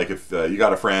somebody, like if you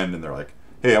got a friend and they're like,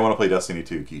 hey, I want to play Destiny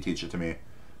 2, can you teach it to me?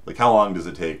 Like how long does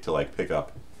it take to like pick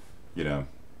up, you know?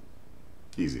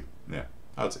 Easy. Yeah,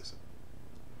 I would say so.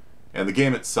 And the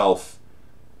game itself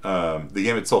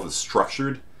is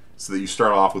structured so that you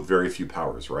start off with very few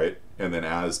powers, right? And then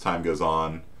as time goes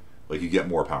on, like you get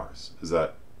more powers. Is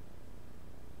that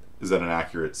an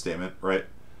accurate statement, right?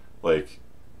 Like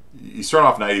you start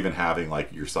off not even having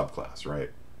like your subclass,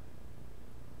 right?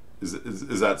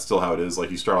 Is that still how it is? Like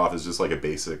you start off as just like a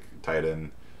basic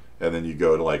Titan, and then you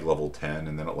go to like level 10,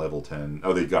 and then at level 10,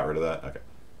 oh, they got rid of that? Okay.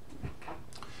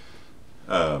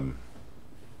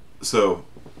 So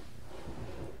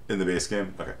in the base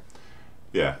game, okay,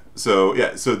 yeah. So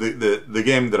the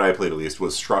game that I played at least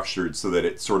was structured so that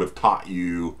it sort of taught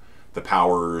you the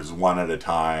powers one at a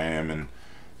time, and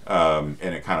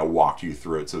it kind of walked you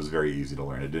through it, so it was very easy to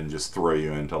learn. It didn't just throw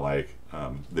you into like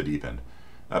the deep end.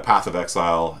 Path of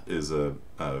Exile is a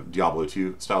Diablo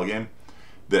 2 style game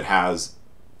that has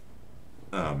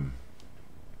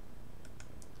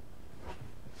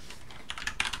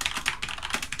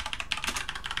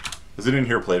has anyone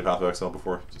here played Path of Exile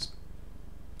before? Just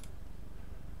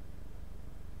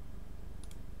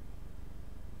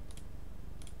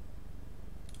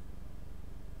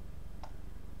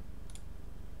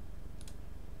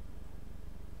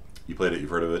you played it, you've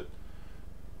heard of it.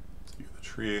 Let's view the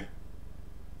tree.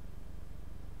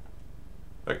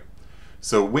 Okay.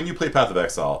 So when you play Path of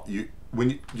Exile,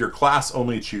 your class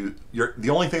only the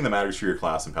only thing that matters for your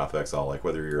class in Path of Exile, like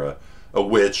whether you're a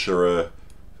witch or a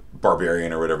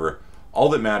barbarian or whatever, all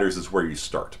that matters is where you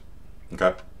start.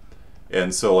 Okay?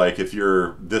 And so like if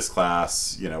you're this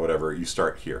class, you know, whatever, you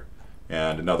start here.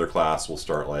 And another class will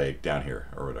start like down here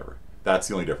or whatever. That's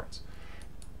the only difference.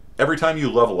 Every time you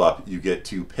level up, you get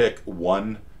to pick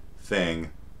one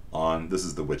thing on, this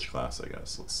is the witch class, I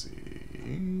guess. Let's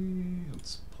see.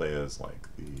 Let's play as like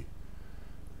the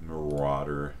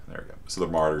Marauder. There we go. So the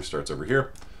Marauder starts over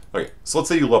here. Okay, so let's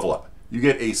say you level up. You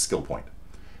get a skill point.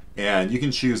 And you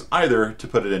can choose either to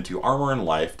put it into armor and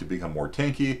life to become more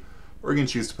tanky, or you can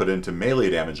choose to put it into melee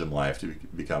damage and life to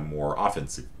become more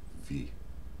offensive.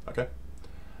 Okay?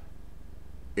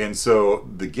 And so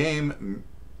the game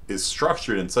is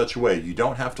structured in such a way you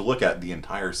don't have to look at the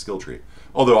entire skill tree.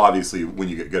 Although obviously when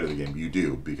you get good at the game you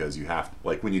do, because you have,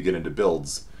 like when you get into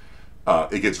builds,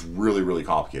 it gets really, really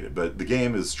complicated. But the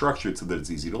game is structured so that it's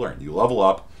easy to learn. You level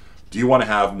up. Do you want to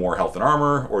have more health and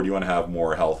armor, or do you want to have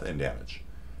more health and damage?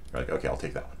 You're like, okay, I'll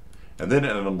take that one. And then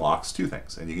it unlocks two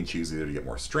things. And you can choose either to get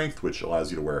more strength, which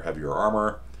allows you to wear heavier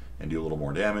armor and do a little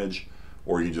more damage,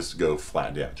 or you can just go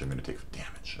flat damage. I'm going to take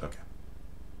damage. Okay.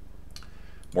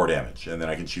 More damage. And then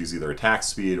I can choose either attack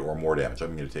speed or more damage.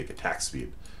 I'm going to take attack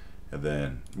speed. And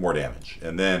then more damage.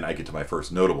 And then I get to my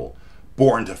first notable.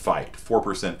 Born to Fight.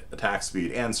 4% attack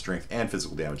speed and strength and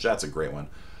physical damage. That's a great one.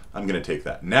 I'm going to take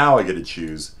that. Now I get to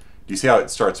choose. Do you see how it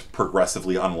starts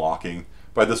progressively unlocking?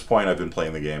 By this point, I've been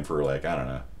playing the game for like, I don't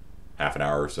know, half an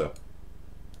hour or so.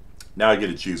 Now I get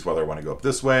to choose whether I want to go up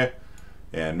this way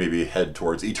and maybe head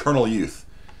towards Eternal Youth,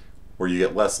 where you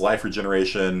get less life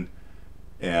regeneration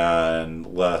and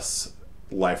less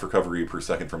life recovery per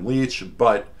second from leech,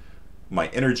 but my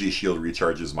energy shield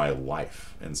recharges my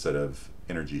life instead of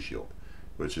energy shield,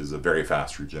 which is a very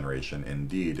fast regeneration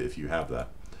indeed if you have that.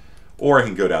 Or I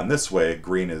can go down this way.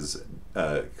 Green is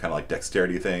kind of like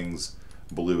dexterity things,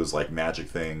 blue is like magic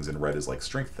things, and red is like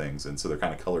strength things, and so they're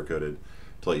kind of color-coded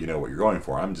to let you know what you're going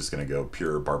for. I'm just going to go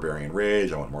pure barbarian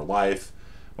rage. I want more life.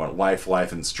 I want life,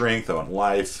 life, and strength. I want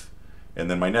life. And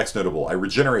then my next notable, I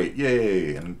regenerate,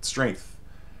 yay, and strength.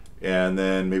 And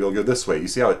then maybe I'll go this way. You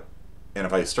see how it, and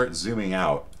if I start zooming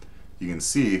out, you can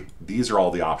see these are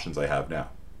all the options I have now.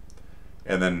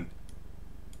 And then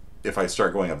if I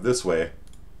start going up this way,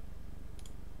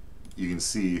 you can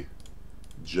see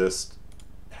just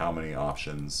how many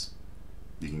options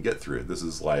you can get through it. This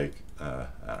is like, I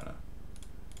don't know,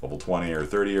 level 20 or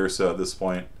 30 or so at this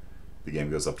point. The game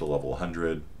goes up to level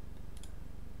 100.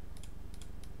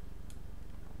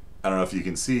 I don't know if you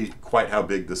can see quite how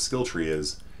big the skill tree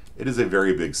is. It is a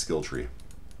very big skill tree.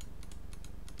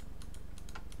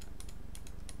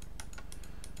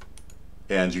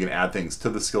 And you can add things to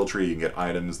the skill tree. You can get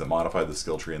items that modify the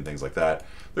skill tree and things like that.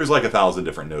 There's like 1,000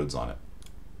 different nodes on it.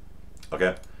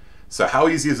 Okay? So how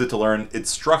easy is it to learn? It's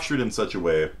structured in such a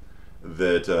way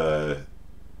that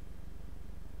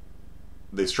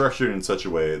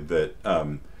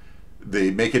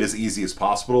they make it as easy as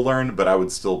possible to learn, but I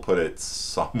would still put it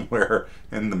somewhere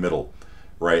in the middle,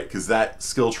 right? Because that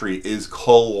skill tree is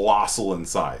colossal in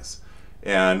size.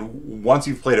 And once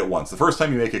you've played it once, the first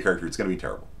time you make a character, it's going to be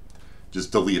terrible.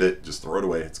 Just delete it, just throw it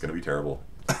away, it's going to be terrible.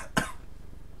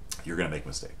 You're going to make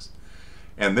mistakes.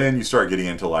 And then you start getting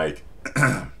into like,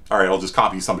 all right, I'll just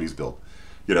copy somebody's build.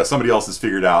 You know, somebody else has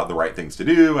figured out the right things to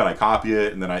do, and I copy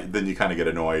it, and then you kind of get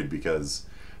annoyed because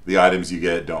the items you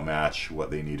get don't match what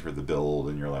they need for the build,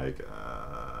 and you're like,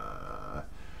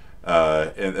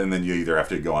 and then you either have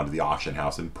to go onto the auction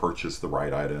house and purchase the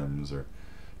right items, or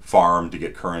farm to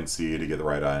get currency to get the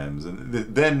right items, and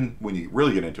then when you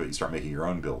really get into it, you start making your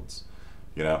own builds,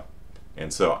 you know?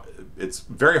 And so it's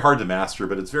very hard to master,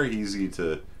 but it's very easy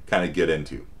to kind of get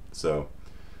into. So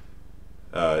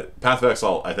Path of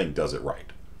Exile, I think, does it right.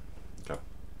 Okay.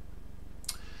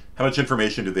 How much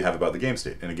information do they have about the game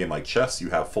state? In a game like chess, you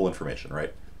have full information,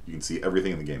 right? You can see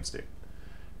everything in the game state.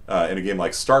 In a game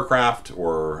like StarCraft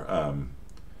or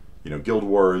Guild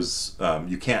Wars,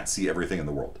 you can't see everything in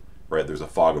the world, right? There's a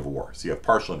fog of war, so you have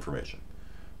partial information.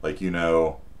 Like, you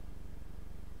know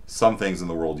some things in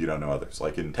the world, you don't know others.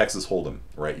 Like in Texas Hold'em,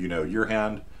 right? You know your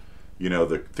hand, you know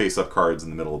the face-up cards in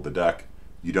the middle of the deck.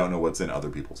 You don't know what's in other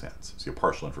people's hands, so you have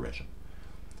partial information.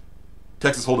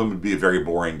 Texas Hold'em would be a very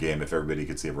boring game if everybody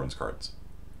could see everyone's cards,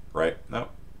 right? No,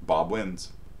 Bob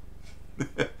wins.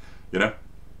 You know?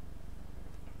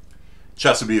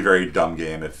 Chess would be a very dumb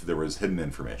game if there was hidden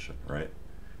information, right?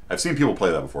 I've seen people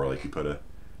play that before, like you put a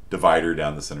divider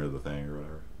down the center of the thing or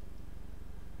whatever.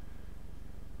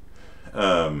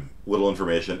 Little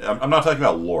information. I'm not talking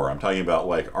about lore. I'm talking about,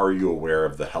 like, are you aware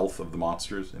of the health of the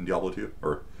monsters in Diablo 2?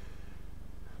 Or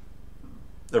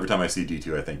every time I see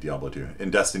D2, I think Diablo 2. In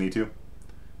Destiny 2,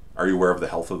 are you aware of the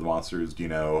health of the monsters? Do you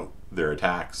know their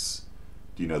attacks?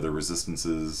 Do you know their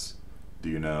resistances? Do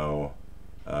you know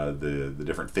the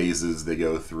different phases they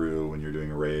go through when you're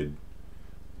doing a raid?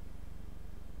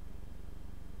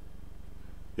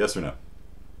 Yes or no?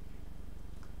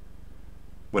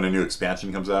 When a new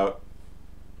expansion comes out,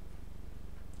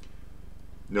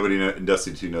 nobody in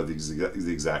Destiny 2 knows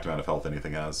the exact amount of health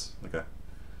anything has. Okay.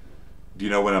 Do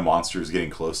you know when a monster is getting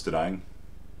close to dying?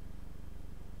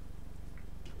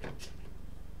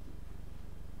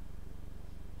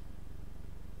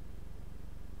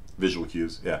 Visual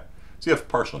cues, yeah. So you have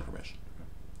partial information.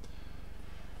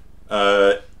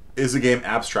 Is the game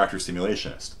abstract or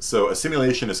simulationist? So a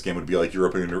simulationist game would be like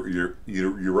Europa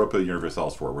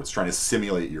Universalis 4, where it's trying to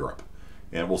simulate Europe.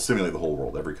 And it will simulate the whole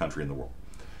world, every country in the world.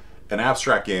 An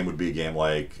abstract game would be a game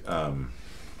like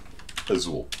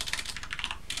Exile.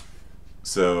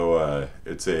 So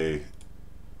it's a...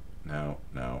 No.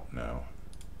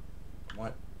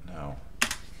 What? No.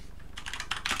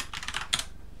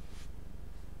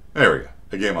 There we go.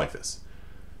 A game like this.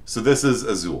 So this is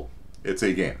Exile. It's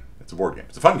a game. It's a board game.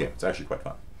 It's a fun game. It's actually quite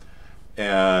fun.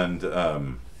 And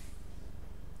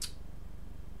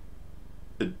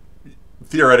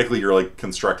theoretically, you're like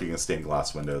constructing a stained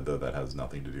glass window, though that has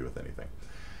nothing to do with anything.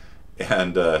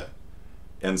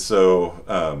 And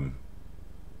so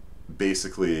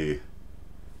basically,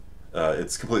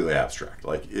 it's completely abstract.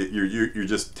 Like you're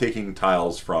just taking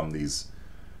tiles from these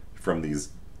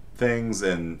things,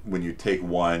 and when you take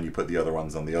one, you put the other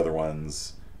ones on the other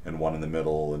ones, and one in the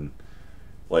middle, and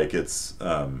like it's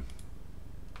a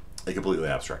completely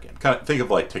abstract game. Kind of think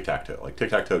of like tic-tac-toe. Like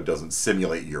tic-tac-toe doesn't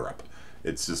simulate Europe.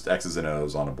 It's just X's and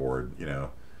O's on a board, you know.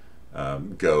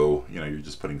 Go, you know, you're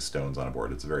just putting stones on a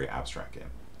board. It's a very abstract game.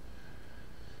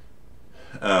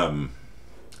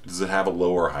 Does it have a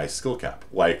low or high skill cap?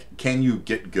 Like, can you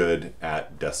get good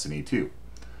at Destiny 2?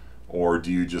 Or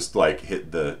do you just like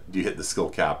hit the skill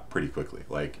cap pretty quickly?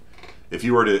 Like, if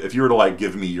you were to like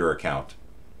give me your account,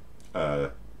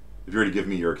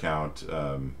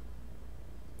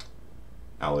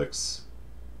 Alex,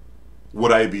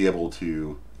 would I be able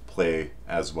to play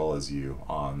as well as you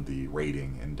on the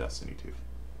rating in Destiny 2?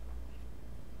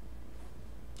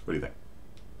 What do you think?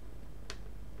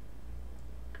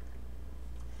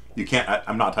 You can't.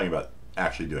 I'm not talking about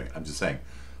actually doing it. I'm just saying,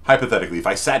 hypothetically, if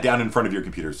I sat down in front of your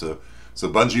computer, so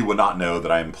Bungie would not know that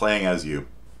I'm playing as you,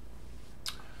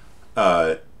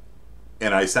 and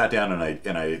I sat down and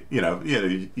I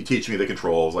you teach me the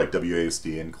controls like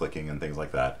WASD and clicking and things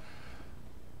like that.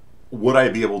 would I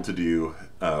be able to do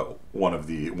one of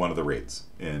the raids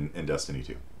in Destiny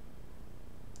 2?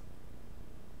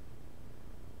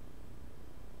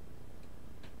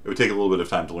 It would take a little bit of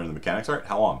time to learn the mechanics. All right,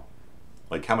 how long?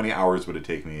 Like, how many hours would it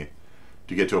take me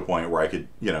to get to a point where I could,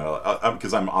 you know,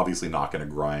 because I'm obviously not going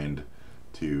to grind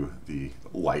to the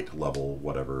light level,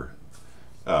 whatever.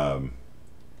 Not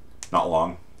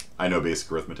long. I know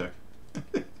basic arithmetic.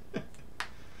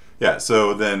 Yeah,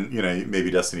 so then, you know,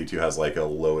 maybe Destiny 2 has like a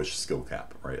lowish skill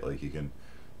cap, right? Like you can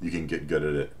get good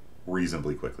at it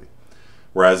reasonably quickly.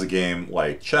 Whereas a game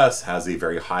like chess has a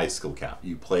very high skill cap.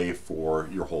 You play for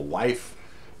your whole life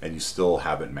and you still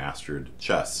haven't mastered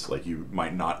chess. Like you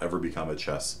might not ever become a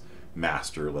chess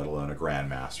master, let alone a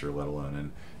grandmaster, let alone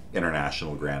an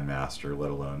international grandmaster,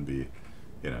 let alone be,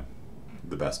 you know,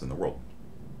 the best in the world.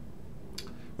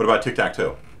 What about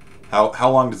tic-tac-toe?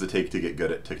 How long does it take to get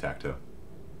good at tic-tac-toe?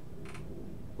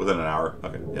 Within an hour?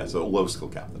 Okay, yeah, so low skill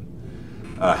cap then.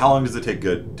 How long does it take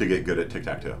to get good at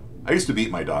tic-tac-toe? I used to beat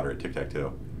my daughter at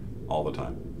tic-tac-toe all the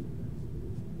time.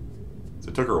 So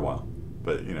it took her a while.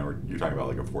 But, you know, you're talking about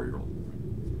like a 4-year-old.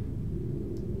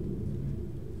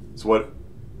 So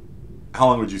how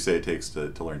long would you say it takes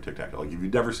to learn tic-tac-toe? Like, if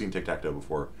you've never seen tic-tac-toe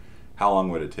before, how long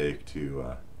would it take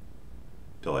to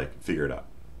like, figure it out?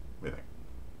 What do you think?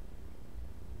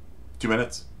 2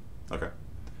 minutes? Okay.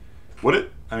 Would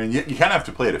it? I mean, you kind of have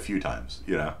to play it a few times,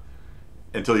 you know,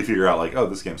 until you figure out, like, oh,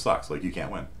 this game sucks. Like, you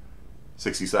can't win.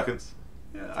 60 seconds?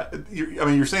 Yeah. I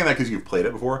mean, you're saying that because you've played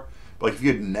it before. But, like, if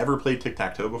you had never played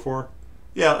tic-tac-toe before,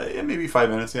 yeah, maybe 5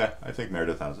 minutes. Yeah, I think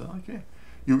Meredith has it. Like, yeah.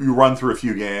 You run through a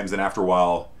few games, and after a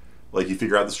while, like, you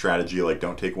figure out the strategy. Like,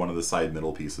 don't take one of the side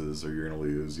middle pieces, or you're going to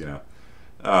lose, you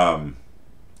know.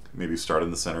 Maybe start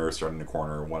in the center or start in the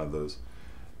corner, one of those.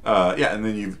 Yeah, and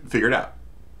then you figure it out.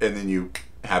 And then you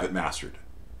have it mastered.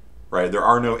 Right? There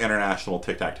are no international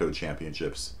tic-tac-toe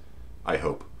championships, I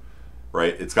hope.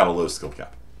 Right? It's got a low skill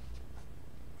cap.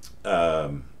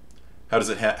 How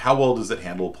well does it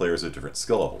handle players at different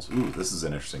skill levels? Ooh, this is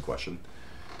an interesting question.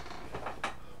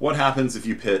 What happens if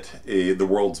you pit the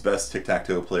world's best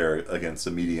tic-tac-toe player against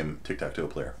a medium tic-tac-toe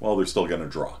player? Well, they're still going to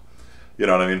draw. You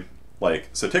know what I mean? Like,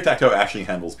 so tic-tac-toe actually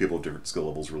handles people of different skill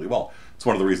levels really well. It's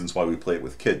one of the reasons why we play it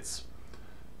with kids.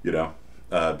 You know?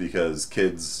 Because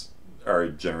kids are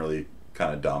generally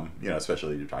kind of dumb, you know,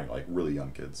 especially you're talking like really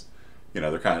young kids. You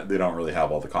know, they don't really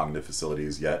have all the cognitive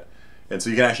facilities yet. And so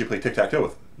you can actually play tic-tac-toe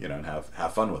with them, you know, and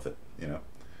have fun with it, you know.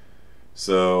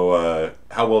 So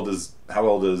how well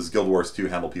does Guild Wars 2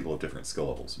 handle people of different skill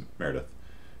levels, Meredith?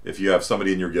 If you have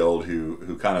somebody in your guild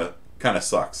who kind of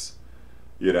sucks,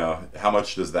 you know, how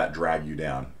much does that drag you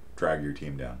down, drag your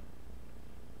team down?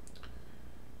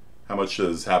 How much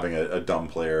does having a dumb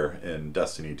player in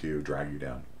Destiny 2 drag you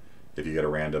down? If you get a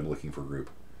random looking for group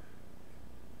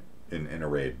in a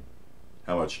raid,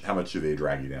 how much do they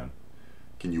drag you down?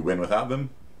 Can you win without them?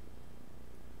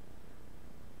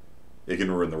 It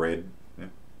can ruin the raid. Yeah.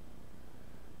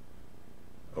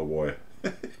 Oh boy.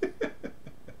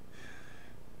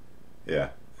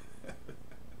 Yeah.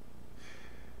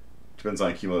 Depends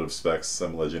on cumulative specs.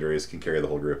 Some legendaries can carry the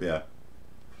whole group. Yeah.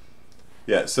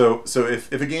 Yeah, so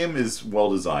if a game is well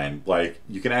designed, like,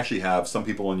 you can actually have some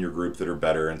people in your group that are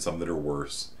better and some that are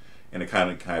worse, and it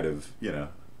kind of, you know,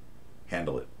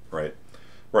 handle it, right?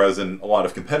 Whereas in a lot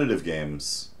of competitive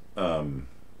games,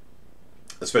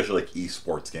 especially like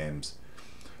esports games,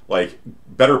 like,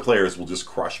 better players will just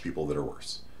crush people that are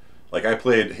worse. Like, I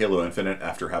played Halo Infinite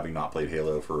after having not played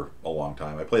Halo for a long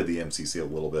time. I played the MCC a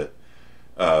little bit,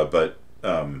 but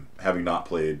having not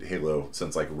played Halo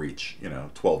since, like, Reach, you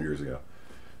know, 12 years ago.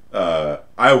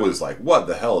 I was like, what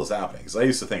the hell is happening? Because I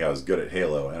used to think I was good at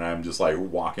Halo, and I'm just like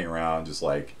walking around just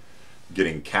like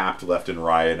getting capped left and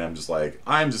right, and I'm just like,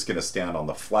 I'm just going to stand on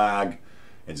the flag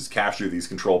and just capture these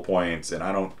control points, and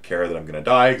I don't care that I'm going to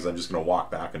die, because I'm just going to walk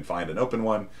back and find an open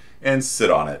one and sit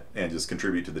on it and just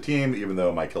contribute to the team, even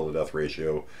though my kill to death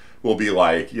ratio will be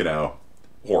like, you know,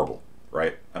 horrible,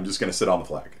 right? I'm just going to sit on the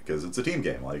flag because it's a team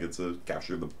game. Like, it's a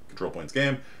capture the control points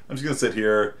game. I'm just going to sit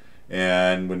here,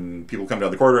 and when people come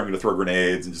down the corridor, I'm going to throw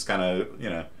grenades and just kind of, you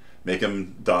know, make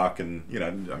them duck, and, you know,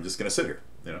 I'm just going to sit here,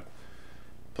 you know,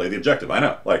 play the objective. I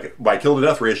know, like, my kill to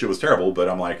death ratio was terrible, but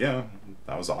I'm like, yeah,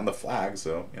 I was on the flag,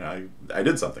 so, you know, I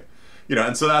did something, you know.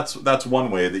 And so that's one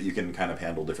way that you can kind of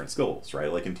handle different skills,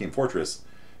 right? Like in Team Fortress,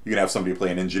 you can have somebody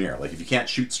play an engineer. Like, if you can't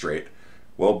shoot straight,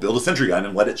 well, build a sentry gun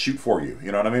and let it shoot for you.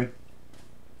 You know what I mean?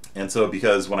 And so,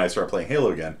 because when I started playing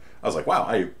Halo again, I was like,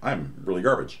 wow, I'm really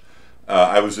garbage.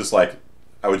 I was just like,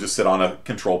 I would just sit on a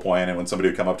control point, and when somebody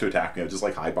would come up to attack me, I would just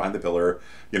like hide behind the pillar,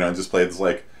 you know, and just play this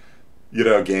like you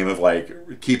know, game of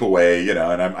like keep away, you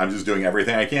know, and I'm just doing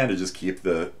everything I can to just keep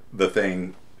the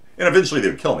thing, and eventually they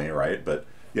would kill me, right? But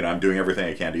you know, I'm doing everything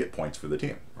I can to get points for the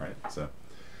team, right? So,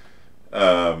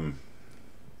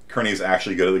 Kearney's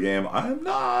actually good at the game. I'm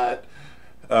not.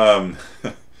 Um,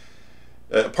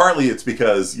 partly it's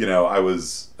because you know I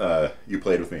was you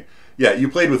played with me. Yeah, you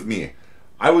played with me.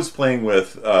 I was playing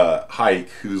with Hike,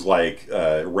 who's like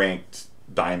ranked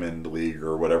Diamond League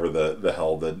or whatever the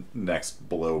hell the next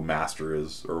below Master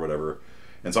is or whatever,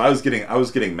 and so I was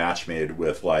getting match made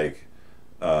with like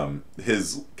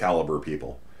his caliber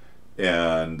people,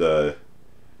 and I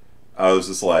was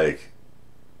just like,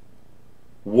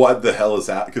 what the hell is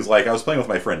that? Because like I was playing with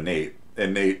my friend Nate,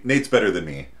 and Nate's better than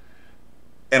me,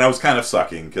 and I was kind of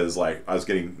sucking because like I was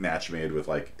getting match made with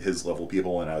like his level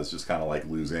people, and I was just kind of like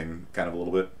losing kind of a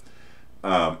little bit.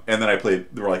 And then I played.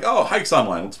 They were like, "Oh, Hike's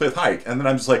online. Let's play with Hike." And then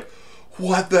I'm just like,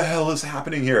 "What the hell is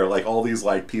happening here?" Like all these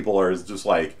like people are just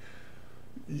like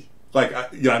you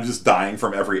know, I'm just dying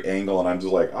from every angle, and I'm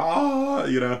just like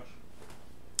you know.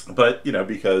 But you know,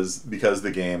 because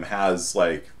the game has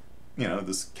like you know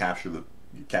this capture the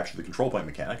control point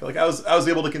mechanic. Like I was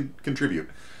able to contribute,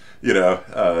 you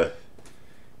know.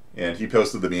 And he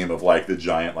posted the meme of like the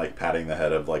giant like patting the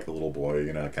head of like the little boy,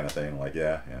 you know, kind of thing. I'm like,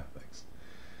 yeah, thanks.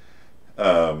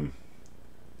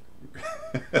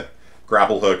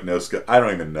 Grapple hook, no scope. I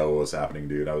don't even know what was happening,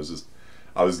 dude. I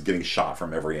was getting shot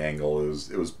from every angle.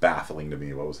 It was baffling to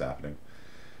me what was happening.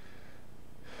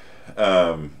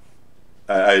 I'm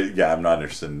not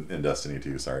interested in Destiny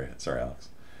 2. Sorry, Alex.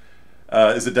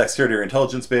 Is it dexterity or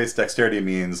intelligence based? Dexterity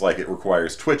means like it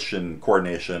requires twitch and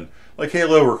coordination. Like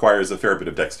Halo requires a fair bit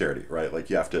of dexterity, right? Like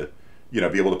you have to, you know,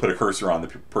 be able to put a cursor on the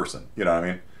person. You know what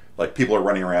I mean? Like people are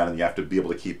running around and you have to be able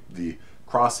to keep the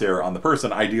crosshair on the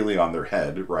person, ideally on their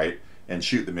head, right? And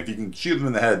shoot them. If you can shoot them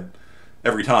in the head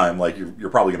every time, like you're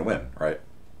probably going to win, right?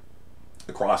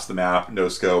 Across the map, no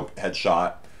scope,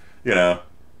 headshot, you know,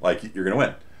 like you're going to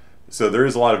win. So there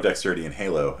is a lot of dexterity in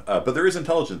Halo, but there is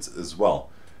intelligence as well.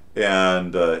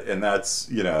 And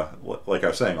that's, you know, like I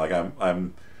was saying, like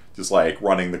I'm just like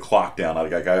running the clock down. I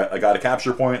got a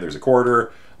capture point. There's a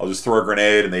corridor. I'll just throw a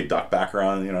grenade and they duck back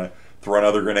around. You know, throw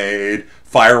another grenade,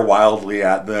 fire wildly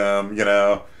at them. You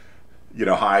know,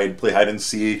 play hide and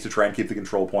seek to try and keep the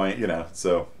control point. You know,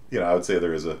 so you know I would say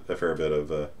there is a fair bit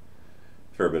of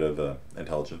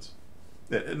intelligence.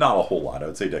 Not a whole lot. I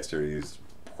would say dexterity is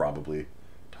probably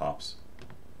tops.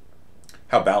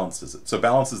 How balanced is it? So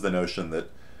balance is the notion that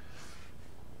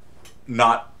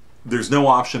there's no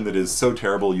option that is so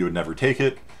terrible you would never take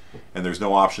it, and there's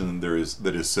no option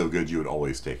that is so good you would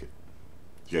always take it.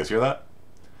 Did you guys hear that?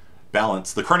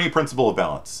 Balance. The Kearney principle of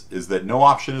balance is that no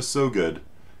option is so good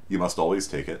you must always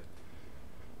take it,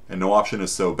 and no option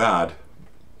is so bad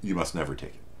you must never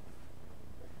take it.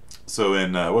 So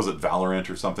in was it Valorant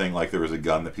or something, like there was a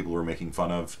gun that people were making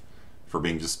fun of for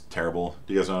being just terrible.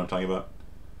 Do you guys know what I'm talking about?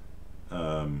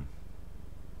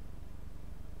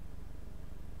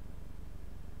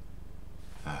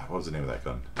 What was the name of that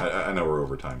gun? I know we're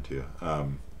over time too.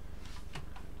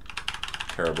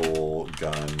 Terrible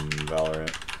gun,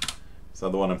 Valorant. Is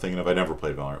that the one I'm thinking of? I never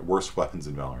played Valorant. Worst weapons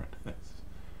in Valorant.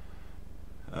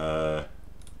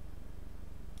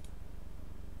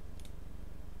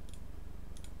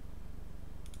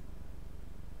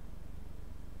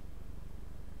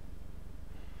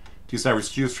 Two snipers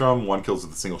to choose from. One kills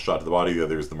with a single shot to the body. The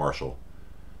other is the Marshal.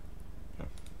 Okay.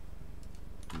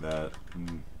 That.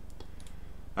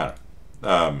 I don't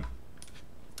know.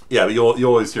 Yeah, but you'll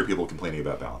always hear people complaining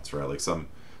about balance, right? Like some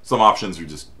options are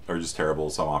just terrible.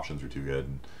 Some options are too good,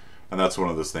 and that's one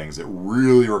of those things that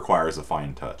really requires a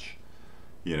fine touch.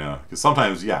 You know, because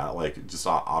sometimes, yeah, like just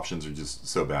options are just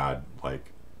so bad.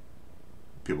 Like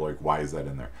people are like, why is that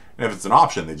in there? And if it's an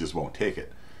option, they just won't take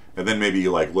it. And then maybe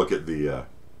you like look at the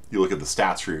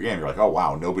stats for your game. You're like, oh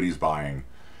wow, nobody's buying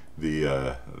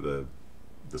this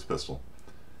pistol.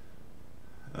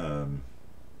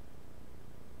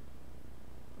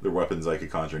 They're weapons I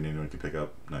could conjure and anyone could pick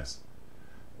up. Nice.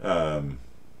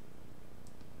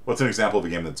 What's an example of a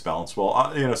game that's balanced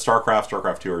well? You know,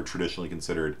 StarCraft 2 are traditionally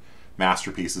considered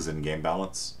masterpieces in game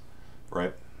balance,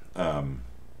 right?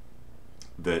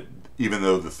 That even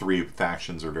though the three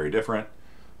factions are very different,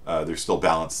 they're still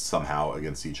balanced somehow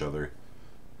against each other.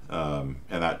 And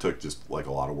that took just like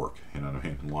a lot of work, you know what I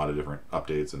mean? A lot of different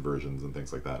updates and versions and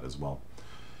things like that as well.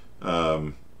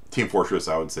 Team Fortress,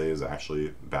 I would say, is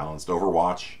actually balanced.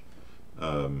 Overwatch,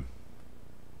 I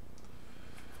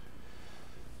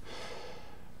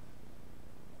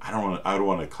don't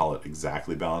want to call it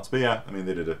exactly balanced, but yeah, I mean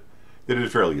they did a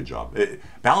fairly good job.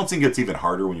 Balancing gets even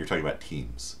harder when you're talking about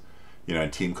teams, you know,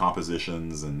 and team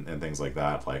compositions and things like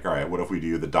that. Like, all right, what if we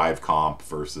do the dive comp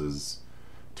versus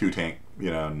two tank,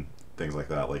 you know, and things like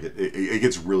that. Like it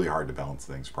gets really hard to balance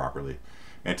things properly.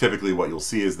 And typically what you'll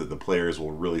see is that the players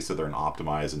will really sit there and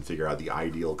optimize and figure out the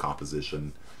ideal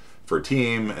composition for a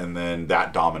team, and then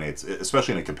that dominates,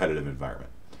 especially in a competitive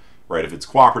environment. Right? If it's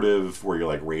cooperative, where you're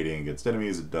like raiding against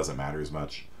enemies, it doesn't matter as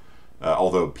much.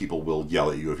 Although people will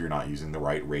yell at you if you're not using the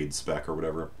right raid spec or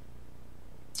whatever.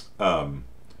 But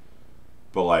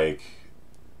like,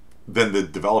 then the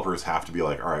developers have to be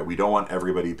like, all right, we don't want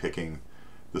everybody picking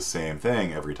the same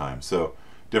thing every time. So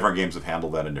different games have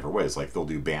handled that in different ways. Like they'll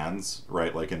do bans,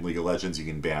 right? Like in League of Legends, you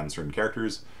can ban certain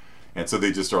characters. And so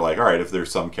they just are like, all right, if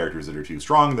there's some characters that are too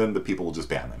strong, then the people will just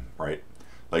ban them, right?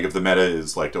 Like if the meta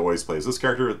is like to always play as this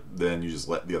character, then you just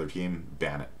let the other team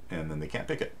ban it, and then they can't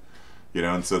pick it. You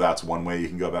know, and so that's one way you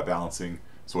can go about balancing.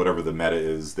 So whatever the meta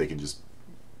is, they can just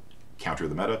counter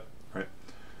the meta, right?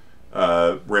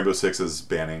 Rainbow Six is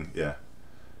banning, yeah.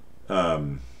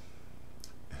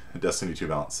 Destiny 2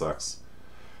 balance sucks.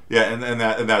 Yeah, and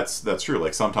that's true.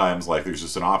 Like sometimes like there's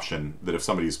just an option that if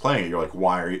somebody's playing it, you're like,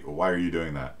 why are you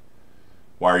doing that?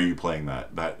 Why are you playing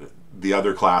that? That the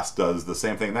other class does the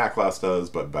same thing that class does,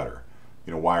 but better.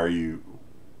 You know,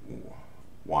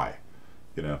 why?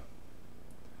 You know.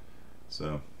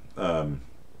 So,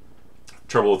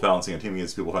 trouble with balancing and teaming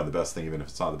against people who have the best thing, even if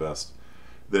it's not the best.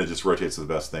 Then it just rotates to the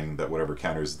best thing. That whatever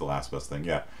counters is the last best thing.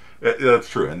 Yeah, that's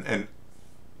true. And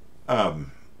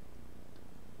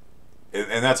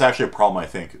that's actually a problem I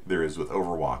think there is with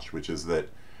Overwatch, which is that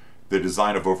the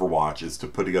design of Overwatch is to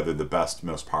put together the best,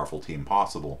 most powerful team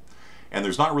possible, and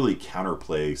there's not really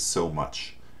counterplay so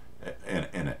much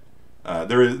in it.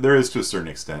 There is to a certain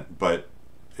extent, but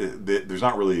there's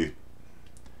not really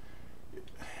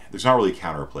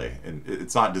counterplay, and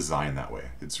it's not designed that way.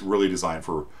 It's really designed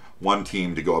for one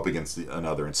team to go up against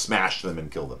another and smash them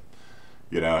and kill them,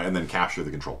 you know, and then capture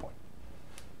the control point.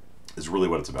 Is really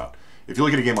what it's about. If you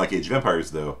look at a game like Age of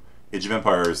Empires, though, Age of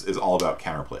Empires is all about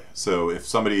counterplay. So if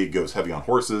somebody goes heavy on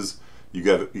horses, you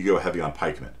go heavy on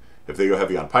pikemen. If they go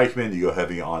heavy on pikemen, you go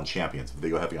heavy on champions. If they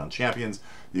go heavy on champions,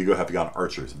 you go heavy on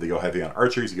archers. If they go heavy on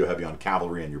archers, you go heavy on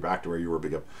cavalry, and you're back to where you were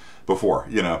before,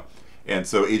 you know. And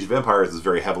so Age of Empires is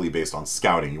very heavily based on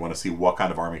scouting. You want to see what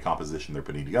kind of army composition they're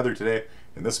putting together today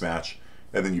in this match,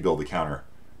 and then you build a counter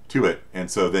to it. And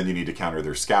so then you need to counter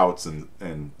their scouts and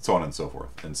so on and so forth.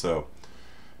 And so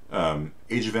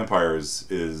Age of Empires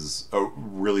is a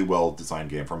really well-designed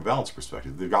game from a balance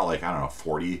perspective. They've got like, I don't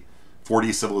know,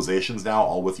 40 civilizations now,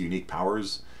 all with unique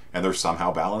powers, and they're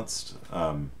somehow balanced.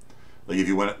 Like if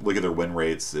you look at their win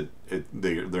rates,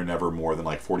 they're never more than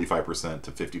like 45%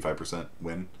 to 55%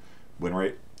 win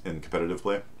rate in competitive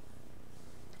play.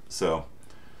 So,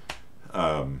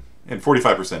 and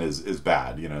 45% is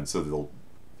bad, you know, and so they'll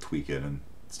tweak it and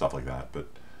stuff like that. But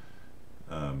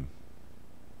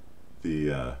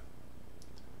it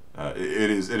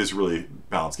is really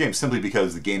balanced game, simply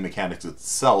because the game mechanics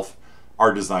itself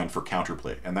are designed for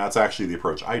counterplay, and that's actually the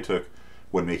approach I took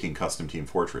when making Custom Team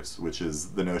Fortress, which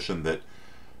is the notion that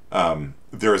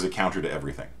there is a counter to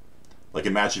everything. Like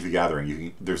in Magic the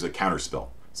Gathering, there's a counter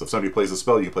spell. So if somebody plays a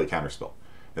spell, you can play counter spell,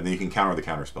 and then you can counter the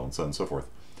counter spell, and so on and so forth.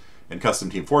 In Custom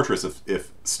Team Fortress,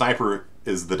 if sniper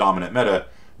is the dominant meta,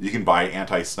 you can buy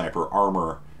anti-sniper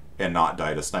armor and not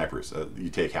die to snipers. You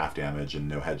take half damage and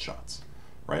no headshots,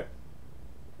 right?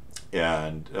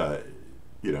 And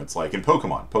you know, it's like in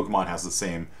Pokemon. Pokemon has the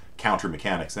same counter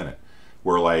mechanics in it,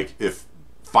 where like if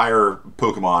fire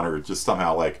Pokemon are just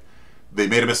somehow like they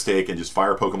made a mistake and just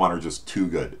fire Pokemon are just too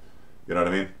good. You know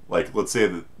what I mean? Like let's say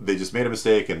that they just made a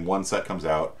mistake and one set comes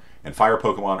out and fire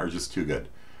Pokemon are just too good.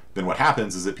 Then what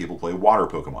happens is that people play water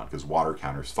Pokemon because water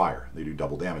counters fire. They do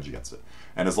double damage against it.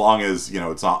 And as long as, you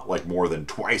know, it's not like more than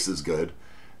twice as good,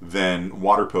 then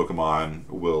water Pokemon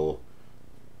will,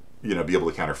 you know, be able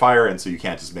to counter fire, and so you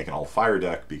can't just make an all fire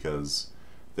deck because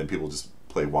then people just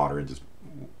play water and just,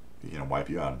 you know, wipe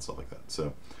you out and stuff like that.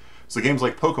 So games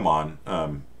like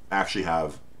Pokemon actually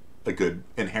have a good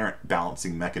inherent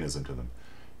balancing mechanism to them,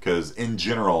 because in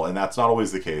general, and that's not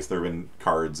always the case, there have been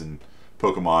cards in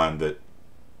Pokemon that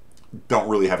don't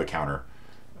really have a counter.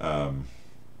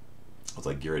 It's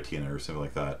like Giratina or something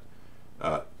like that,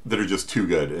 that are just too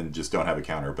good and just don't have a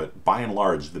counter. But by and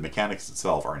large, the mechanics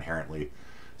itself are inherently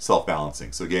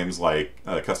self-balancing. So games like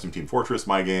Custom Team Fortress,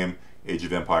 my game, Age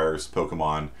of Empires,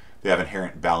 Pokemon, they have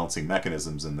inherent balancing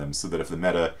mechanisms in them, so that if the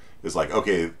meta is like,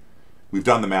 okay, we've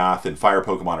done the math and fire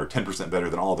Pokemon are 10% better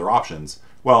than all other options,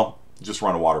 well, just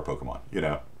run a water Pokemon, you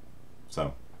know?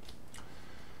 So,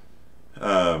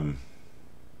 and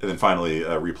then finally,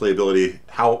 replayability.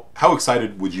 How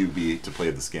excited would you be to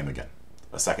play this game again,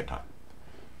 a second time?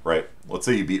 right? Let's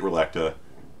say you beat Relecta.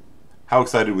 How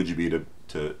excited would you be to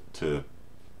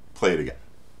play it again?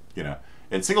 You know,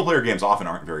 and single player games often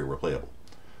aren't very replayable,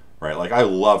 right? Like I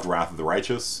loved Wrath of the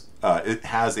Righteous. It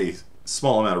has a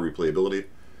small amount of replayability.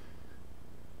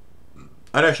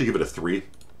 I'd actually give it a 3,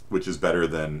 which is better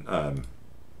than a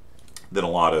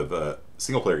lot of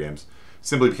single player games,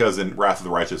 simply because in Wrath of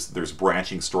the Righteous there's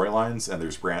branching storylines and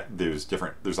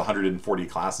there's 140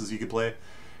 classes you could play,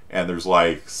 and there's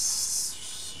like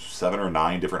 7 or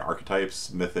 9 different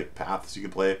archetypes, mythic paths you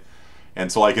can play,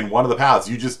 and so like in one of the paths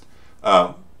you just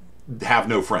have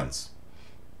no friends,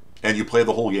 and you play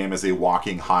the whole game as a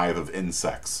walking hive of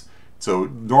insects. So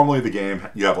normally the game,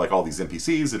 you have like all these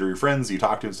NPCs that are your friends, you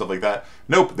talk to and stuff like that.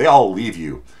 Nope, they all leave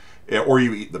you. Or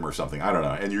you eat them or something, I don't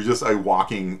know. And you're just a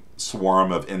walking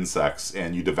swarm of insects,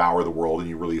 and you devour the world, and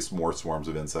you release more swarms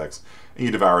of insects, and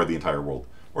you devour the entire world.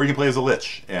 Or you can play as a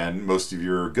lich, and most of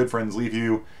your good friends leave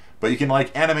you, but you can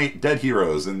like animate dead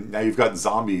heroes, and now you've got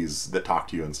zombies that talk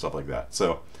to you and stuff like that.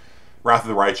 So Wrath of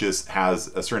the Righteous has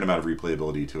a certain amount of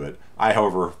replayability to it. I,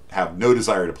 however, have no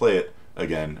desire to play it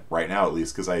again, right now at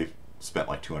least, because I spent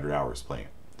like 200 hours playing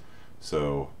it.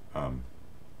 So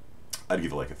I'd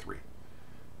give it like a 3.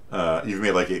 You've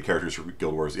made like 8 characters for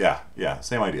Guild Wars. Yeah,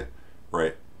 same idea,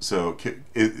 right? So,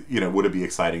 would it be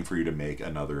exciting for you to make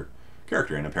another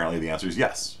character? And apparently the answer is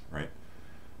yes, right?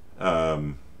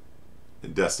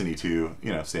 Destiny 2,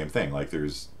 same thing. Like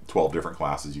there's 12 different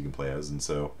classes you can play as, and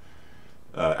so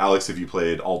Alex, have you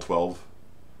played all 12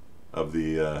 of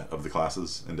the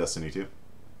classes in Destiny 2?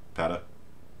 Pata?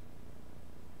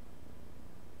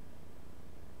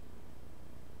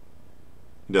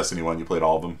 Destiny 1, you played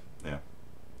all of them? Yeah.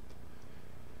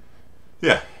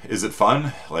 Yeah. Is it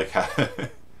fun? Like,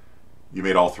 you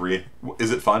made all 3.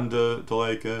 Is it fun to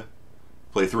like,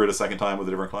 play through it a second time with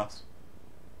a different class?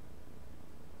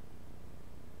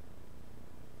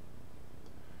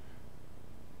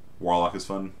 Warlock is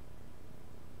fun.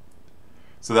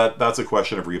 So that's a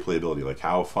question of replayability. Like,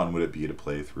 how fun would it be to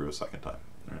play through a second time?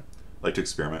 Right? Like to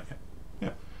experiment?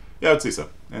 Yeah, I'd say so.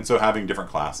 And so having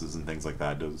different classes and things like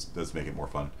that does make it more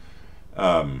fun.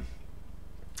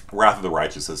 Wrath of the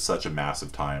Righteous has such a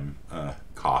massive time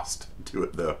cost to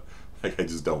it, though. Like, I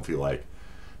just don't feel like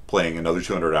playing another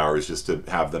 200 hours just to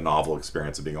have the novel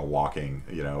experience of being a walking,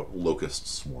 locust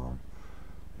swarm.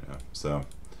 So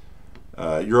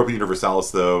Europa Universalis,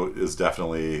 though, is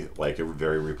definitely like a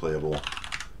very replayable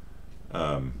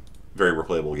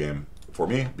game for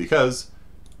me, because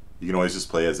you can always just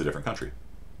play as a different country,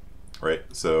 right?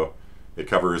 So it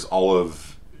covers all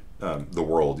of the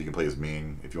world. You can play as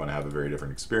Ming if you want to have a very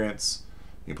different experience.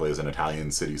 You can play as an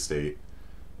Italian city-state.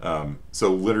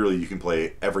 So literally you can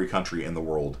play every country in the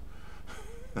world.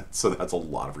 So that's a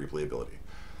lot of replayability.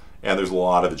 And there's a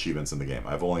lot of achievements in the game.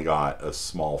 I've only got a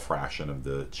small fraction of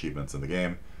the achievements in the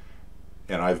game,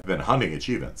 and I've been hunting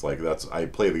achievements. Like, I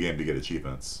play the game to get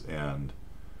achievements, and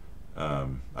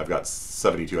I've got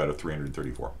 72 out of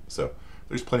 334. So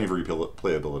there's plenty of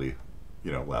replayability,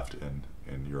 left in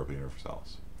Europa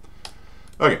Universalis.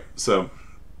 Okay, so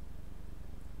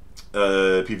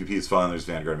PvP is fun. There's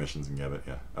Vanguard missions and Gambit.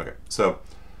 Yeah. Okay, so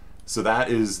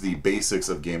that is the basics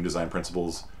of game design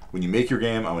principles. When you make your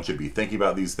game, I want you to be thinking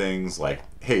about these things, like,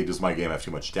 hey, does my game have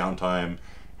too much downtime?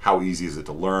 How easy is it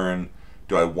to learn?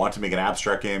 Do I want to make an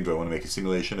abstract game? Do I want to make a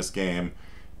simulationist game?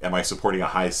 Am I supporting a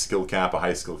high skill cap? A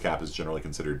high skill cap is generally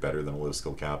considered better than a low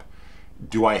skill cap.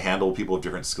 Do I handle people of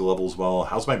different skill levels well?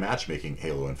 How's my matchmaking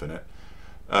Halo Infinite?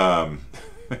 Do I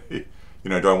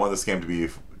want this game to be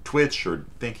Twitch or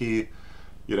Thinky?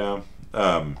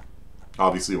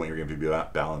 Obviously you want your game to be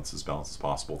balanced as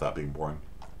possible without being boring.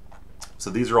 So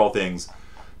these are all things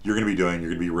you're going to be doing. You're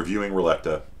going to be reviewing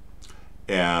Relecta,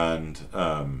 and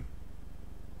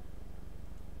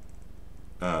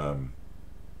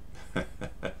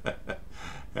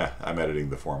yeah, I'm editing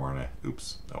the form, aren't I?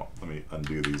 Oops. Oh, let me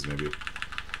undo these maybe.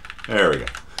 There we go.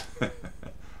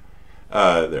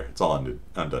 There, it's all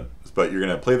undone. But you're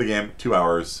going to play the game 2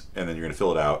 hours, and then you're going to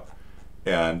fill it out,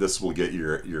 and this will get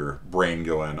your brain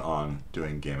going on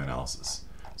doing game analysis.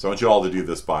 So I want you all to do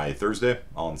this by Thursday.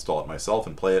 I'll install it myself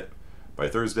and play it by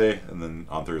Thursday, and then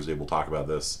on Thursday we'll talk about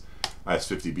this.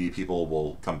 IS50B people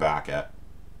will come back at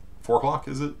 4 o'clock,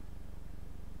 is it?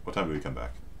 What time do we come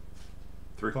back?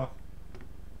 3 o'clock?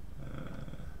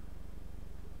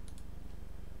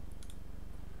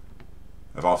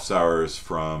 I have office hours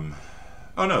from...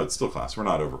 Oh no, it's still class. We're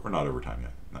not overtime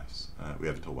yet. Nice. We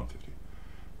have until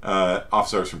 1:50.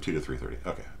 Office hours from 2 to 3:30.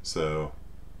 Okay, so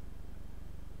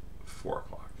 4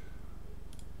 o'clock.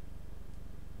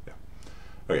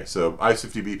 Okay, so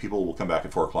IS50B people will come back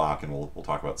at 4 o'clock, and we'll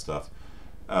talk about stuff.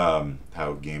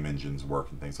 how game engines work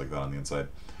and things like that on the inside.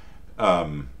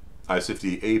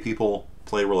 IS50A people,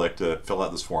 play Relicta, fill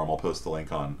out this form. I'll post the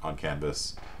link on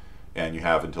Canvas, and you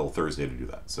have until Thursday to do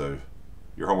that. So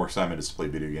your homework assignment is to play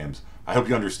video games. I hope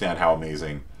you understand how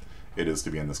amazing it is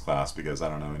to be in this class, because I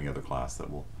don't know any other class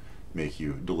that will make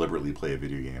you deliberately play a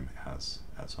video game as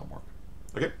homework.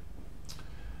 Okay.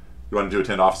 You want to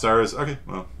attend office hours? Okay,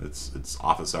 well, it's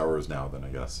office hours now then, I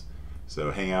guess.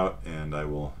 So hang out, and I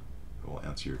will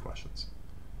answer your questions.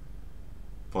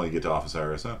 If only you get to office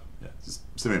hours, huh? Yeah, just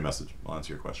send me a message. I'll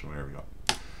answer your question whenever you go.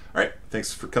 All right,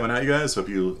 thanks for coming out, you guys. Hope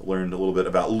you learned a little bit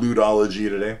about Ludology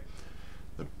today,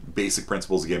 the basic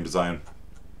principles of game design.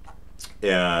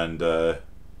 And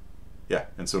yeah,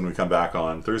 and so when we come back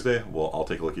on Thursday, I'll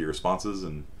take a look at your responses,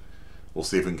 and we'll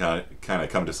see if we can kind of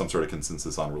come to some sort of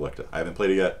consensus on Relicta. I haven't played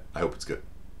it yet. I hope it's good.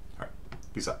 All right,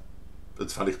 peace out.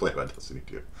 It's fun to play about Destiny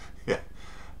 2. Yeah.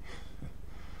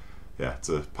 Yeah, it's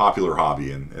a popular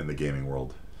hobby in the gaming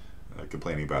world,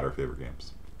 complaining about our favorite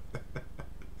games.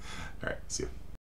 All right, see you.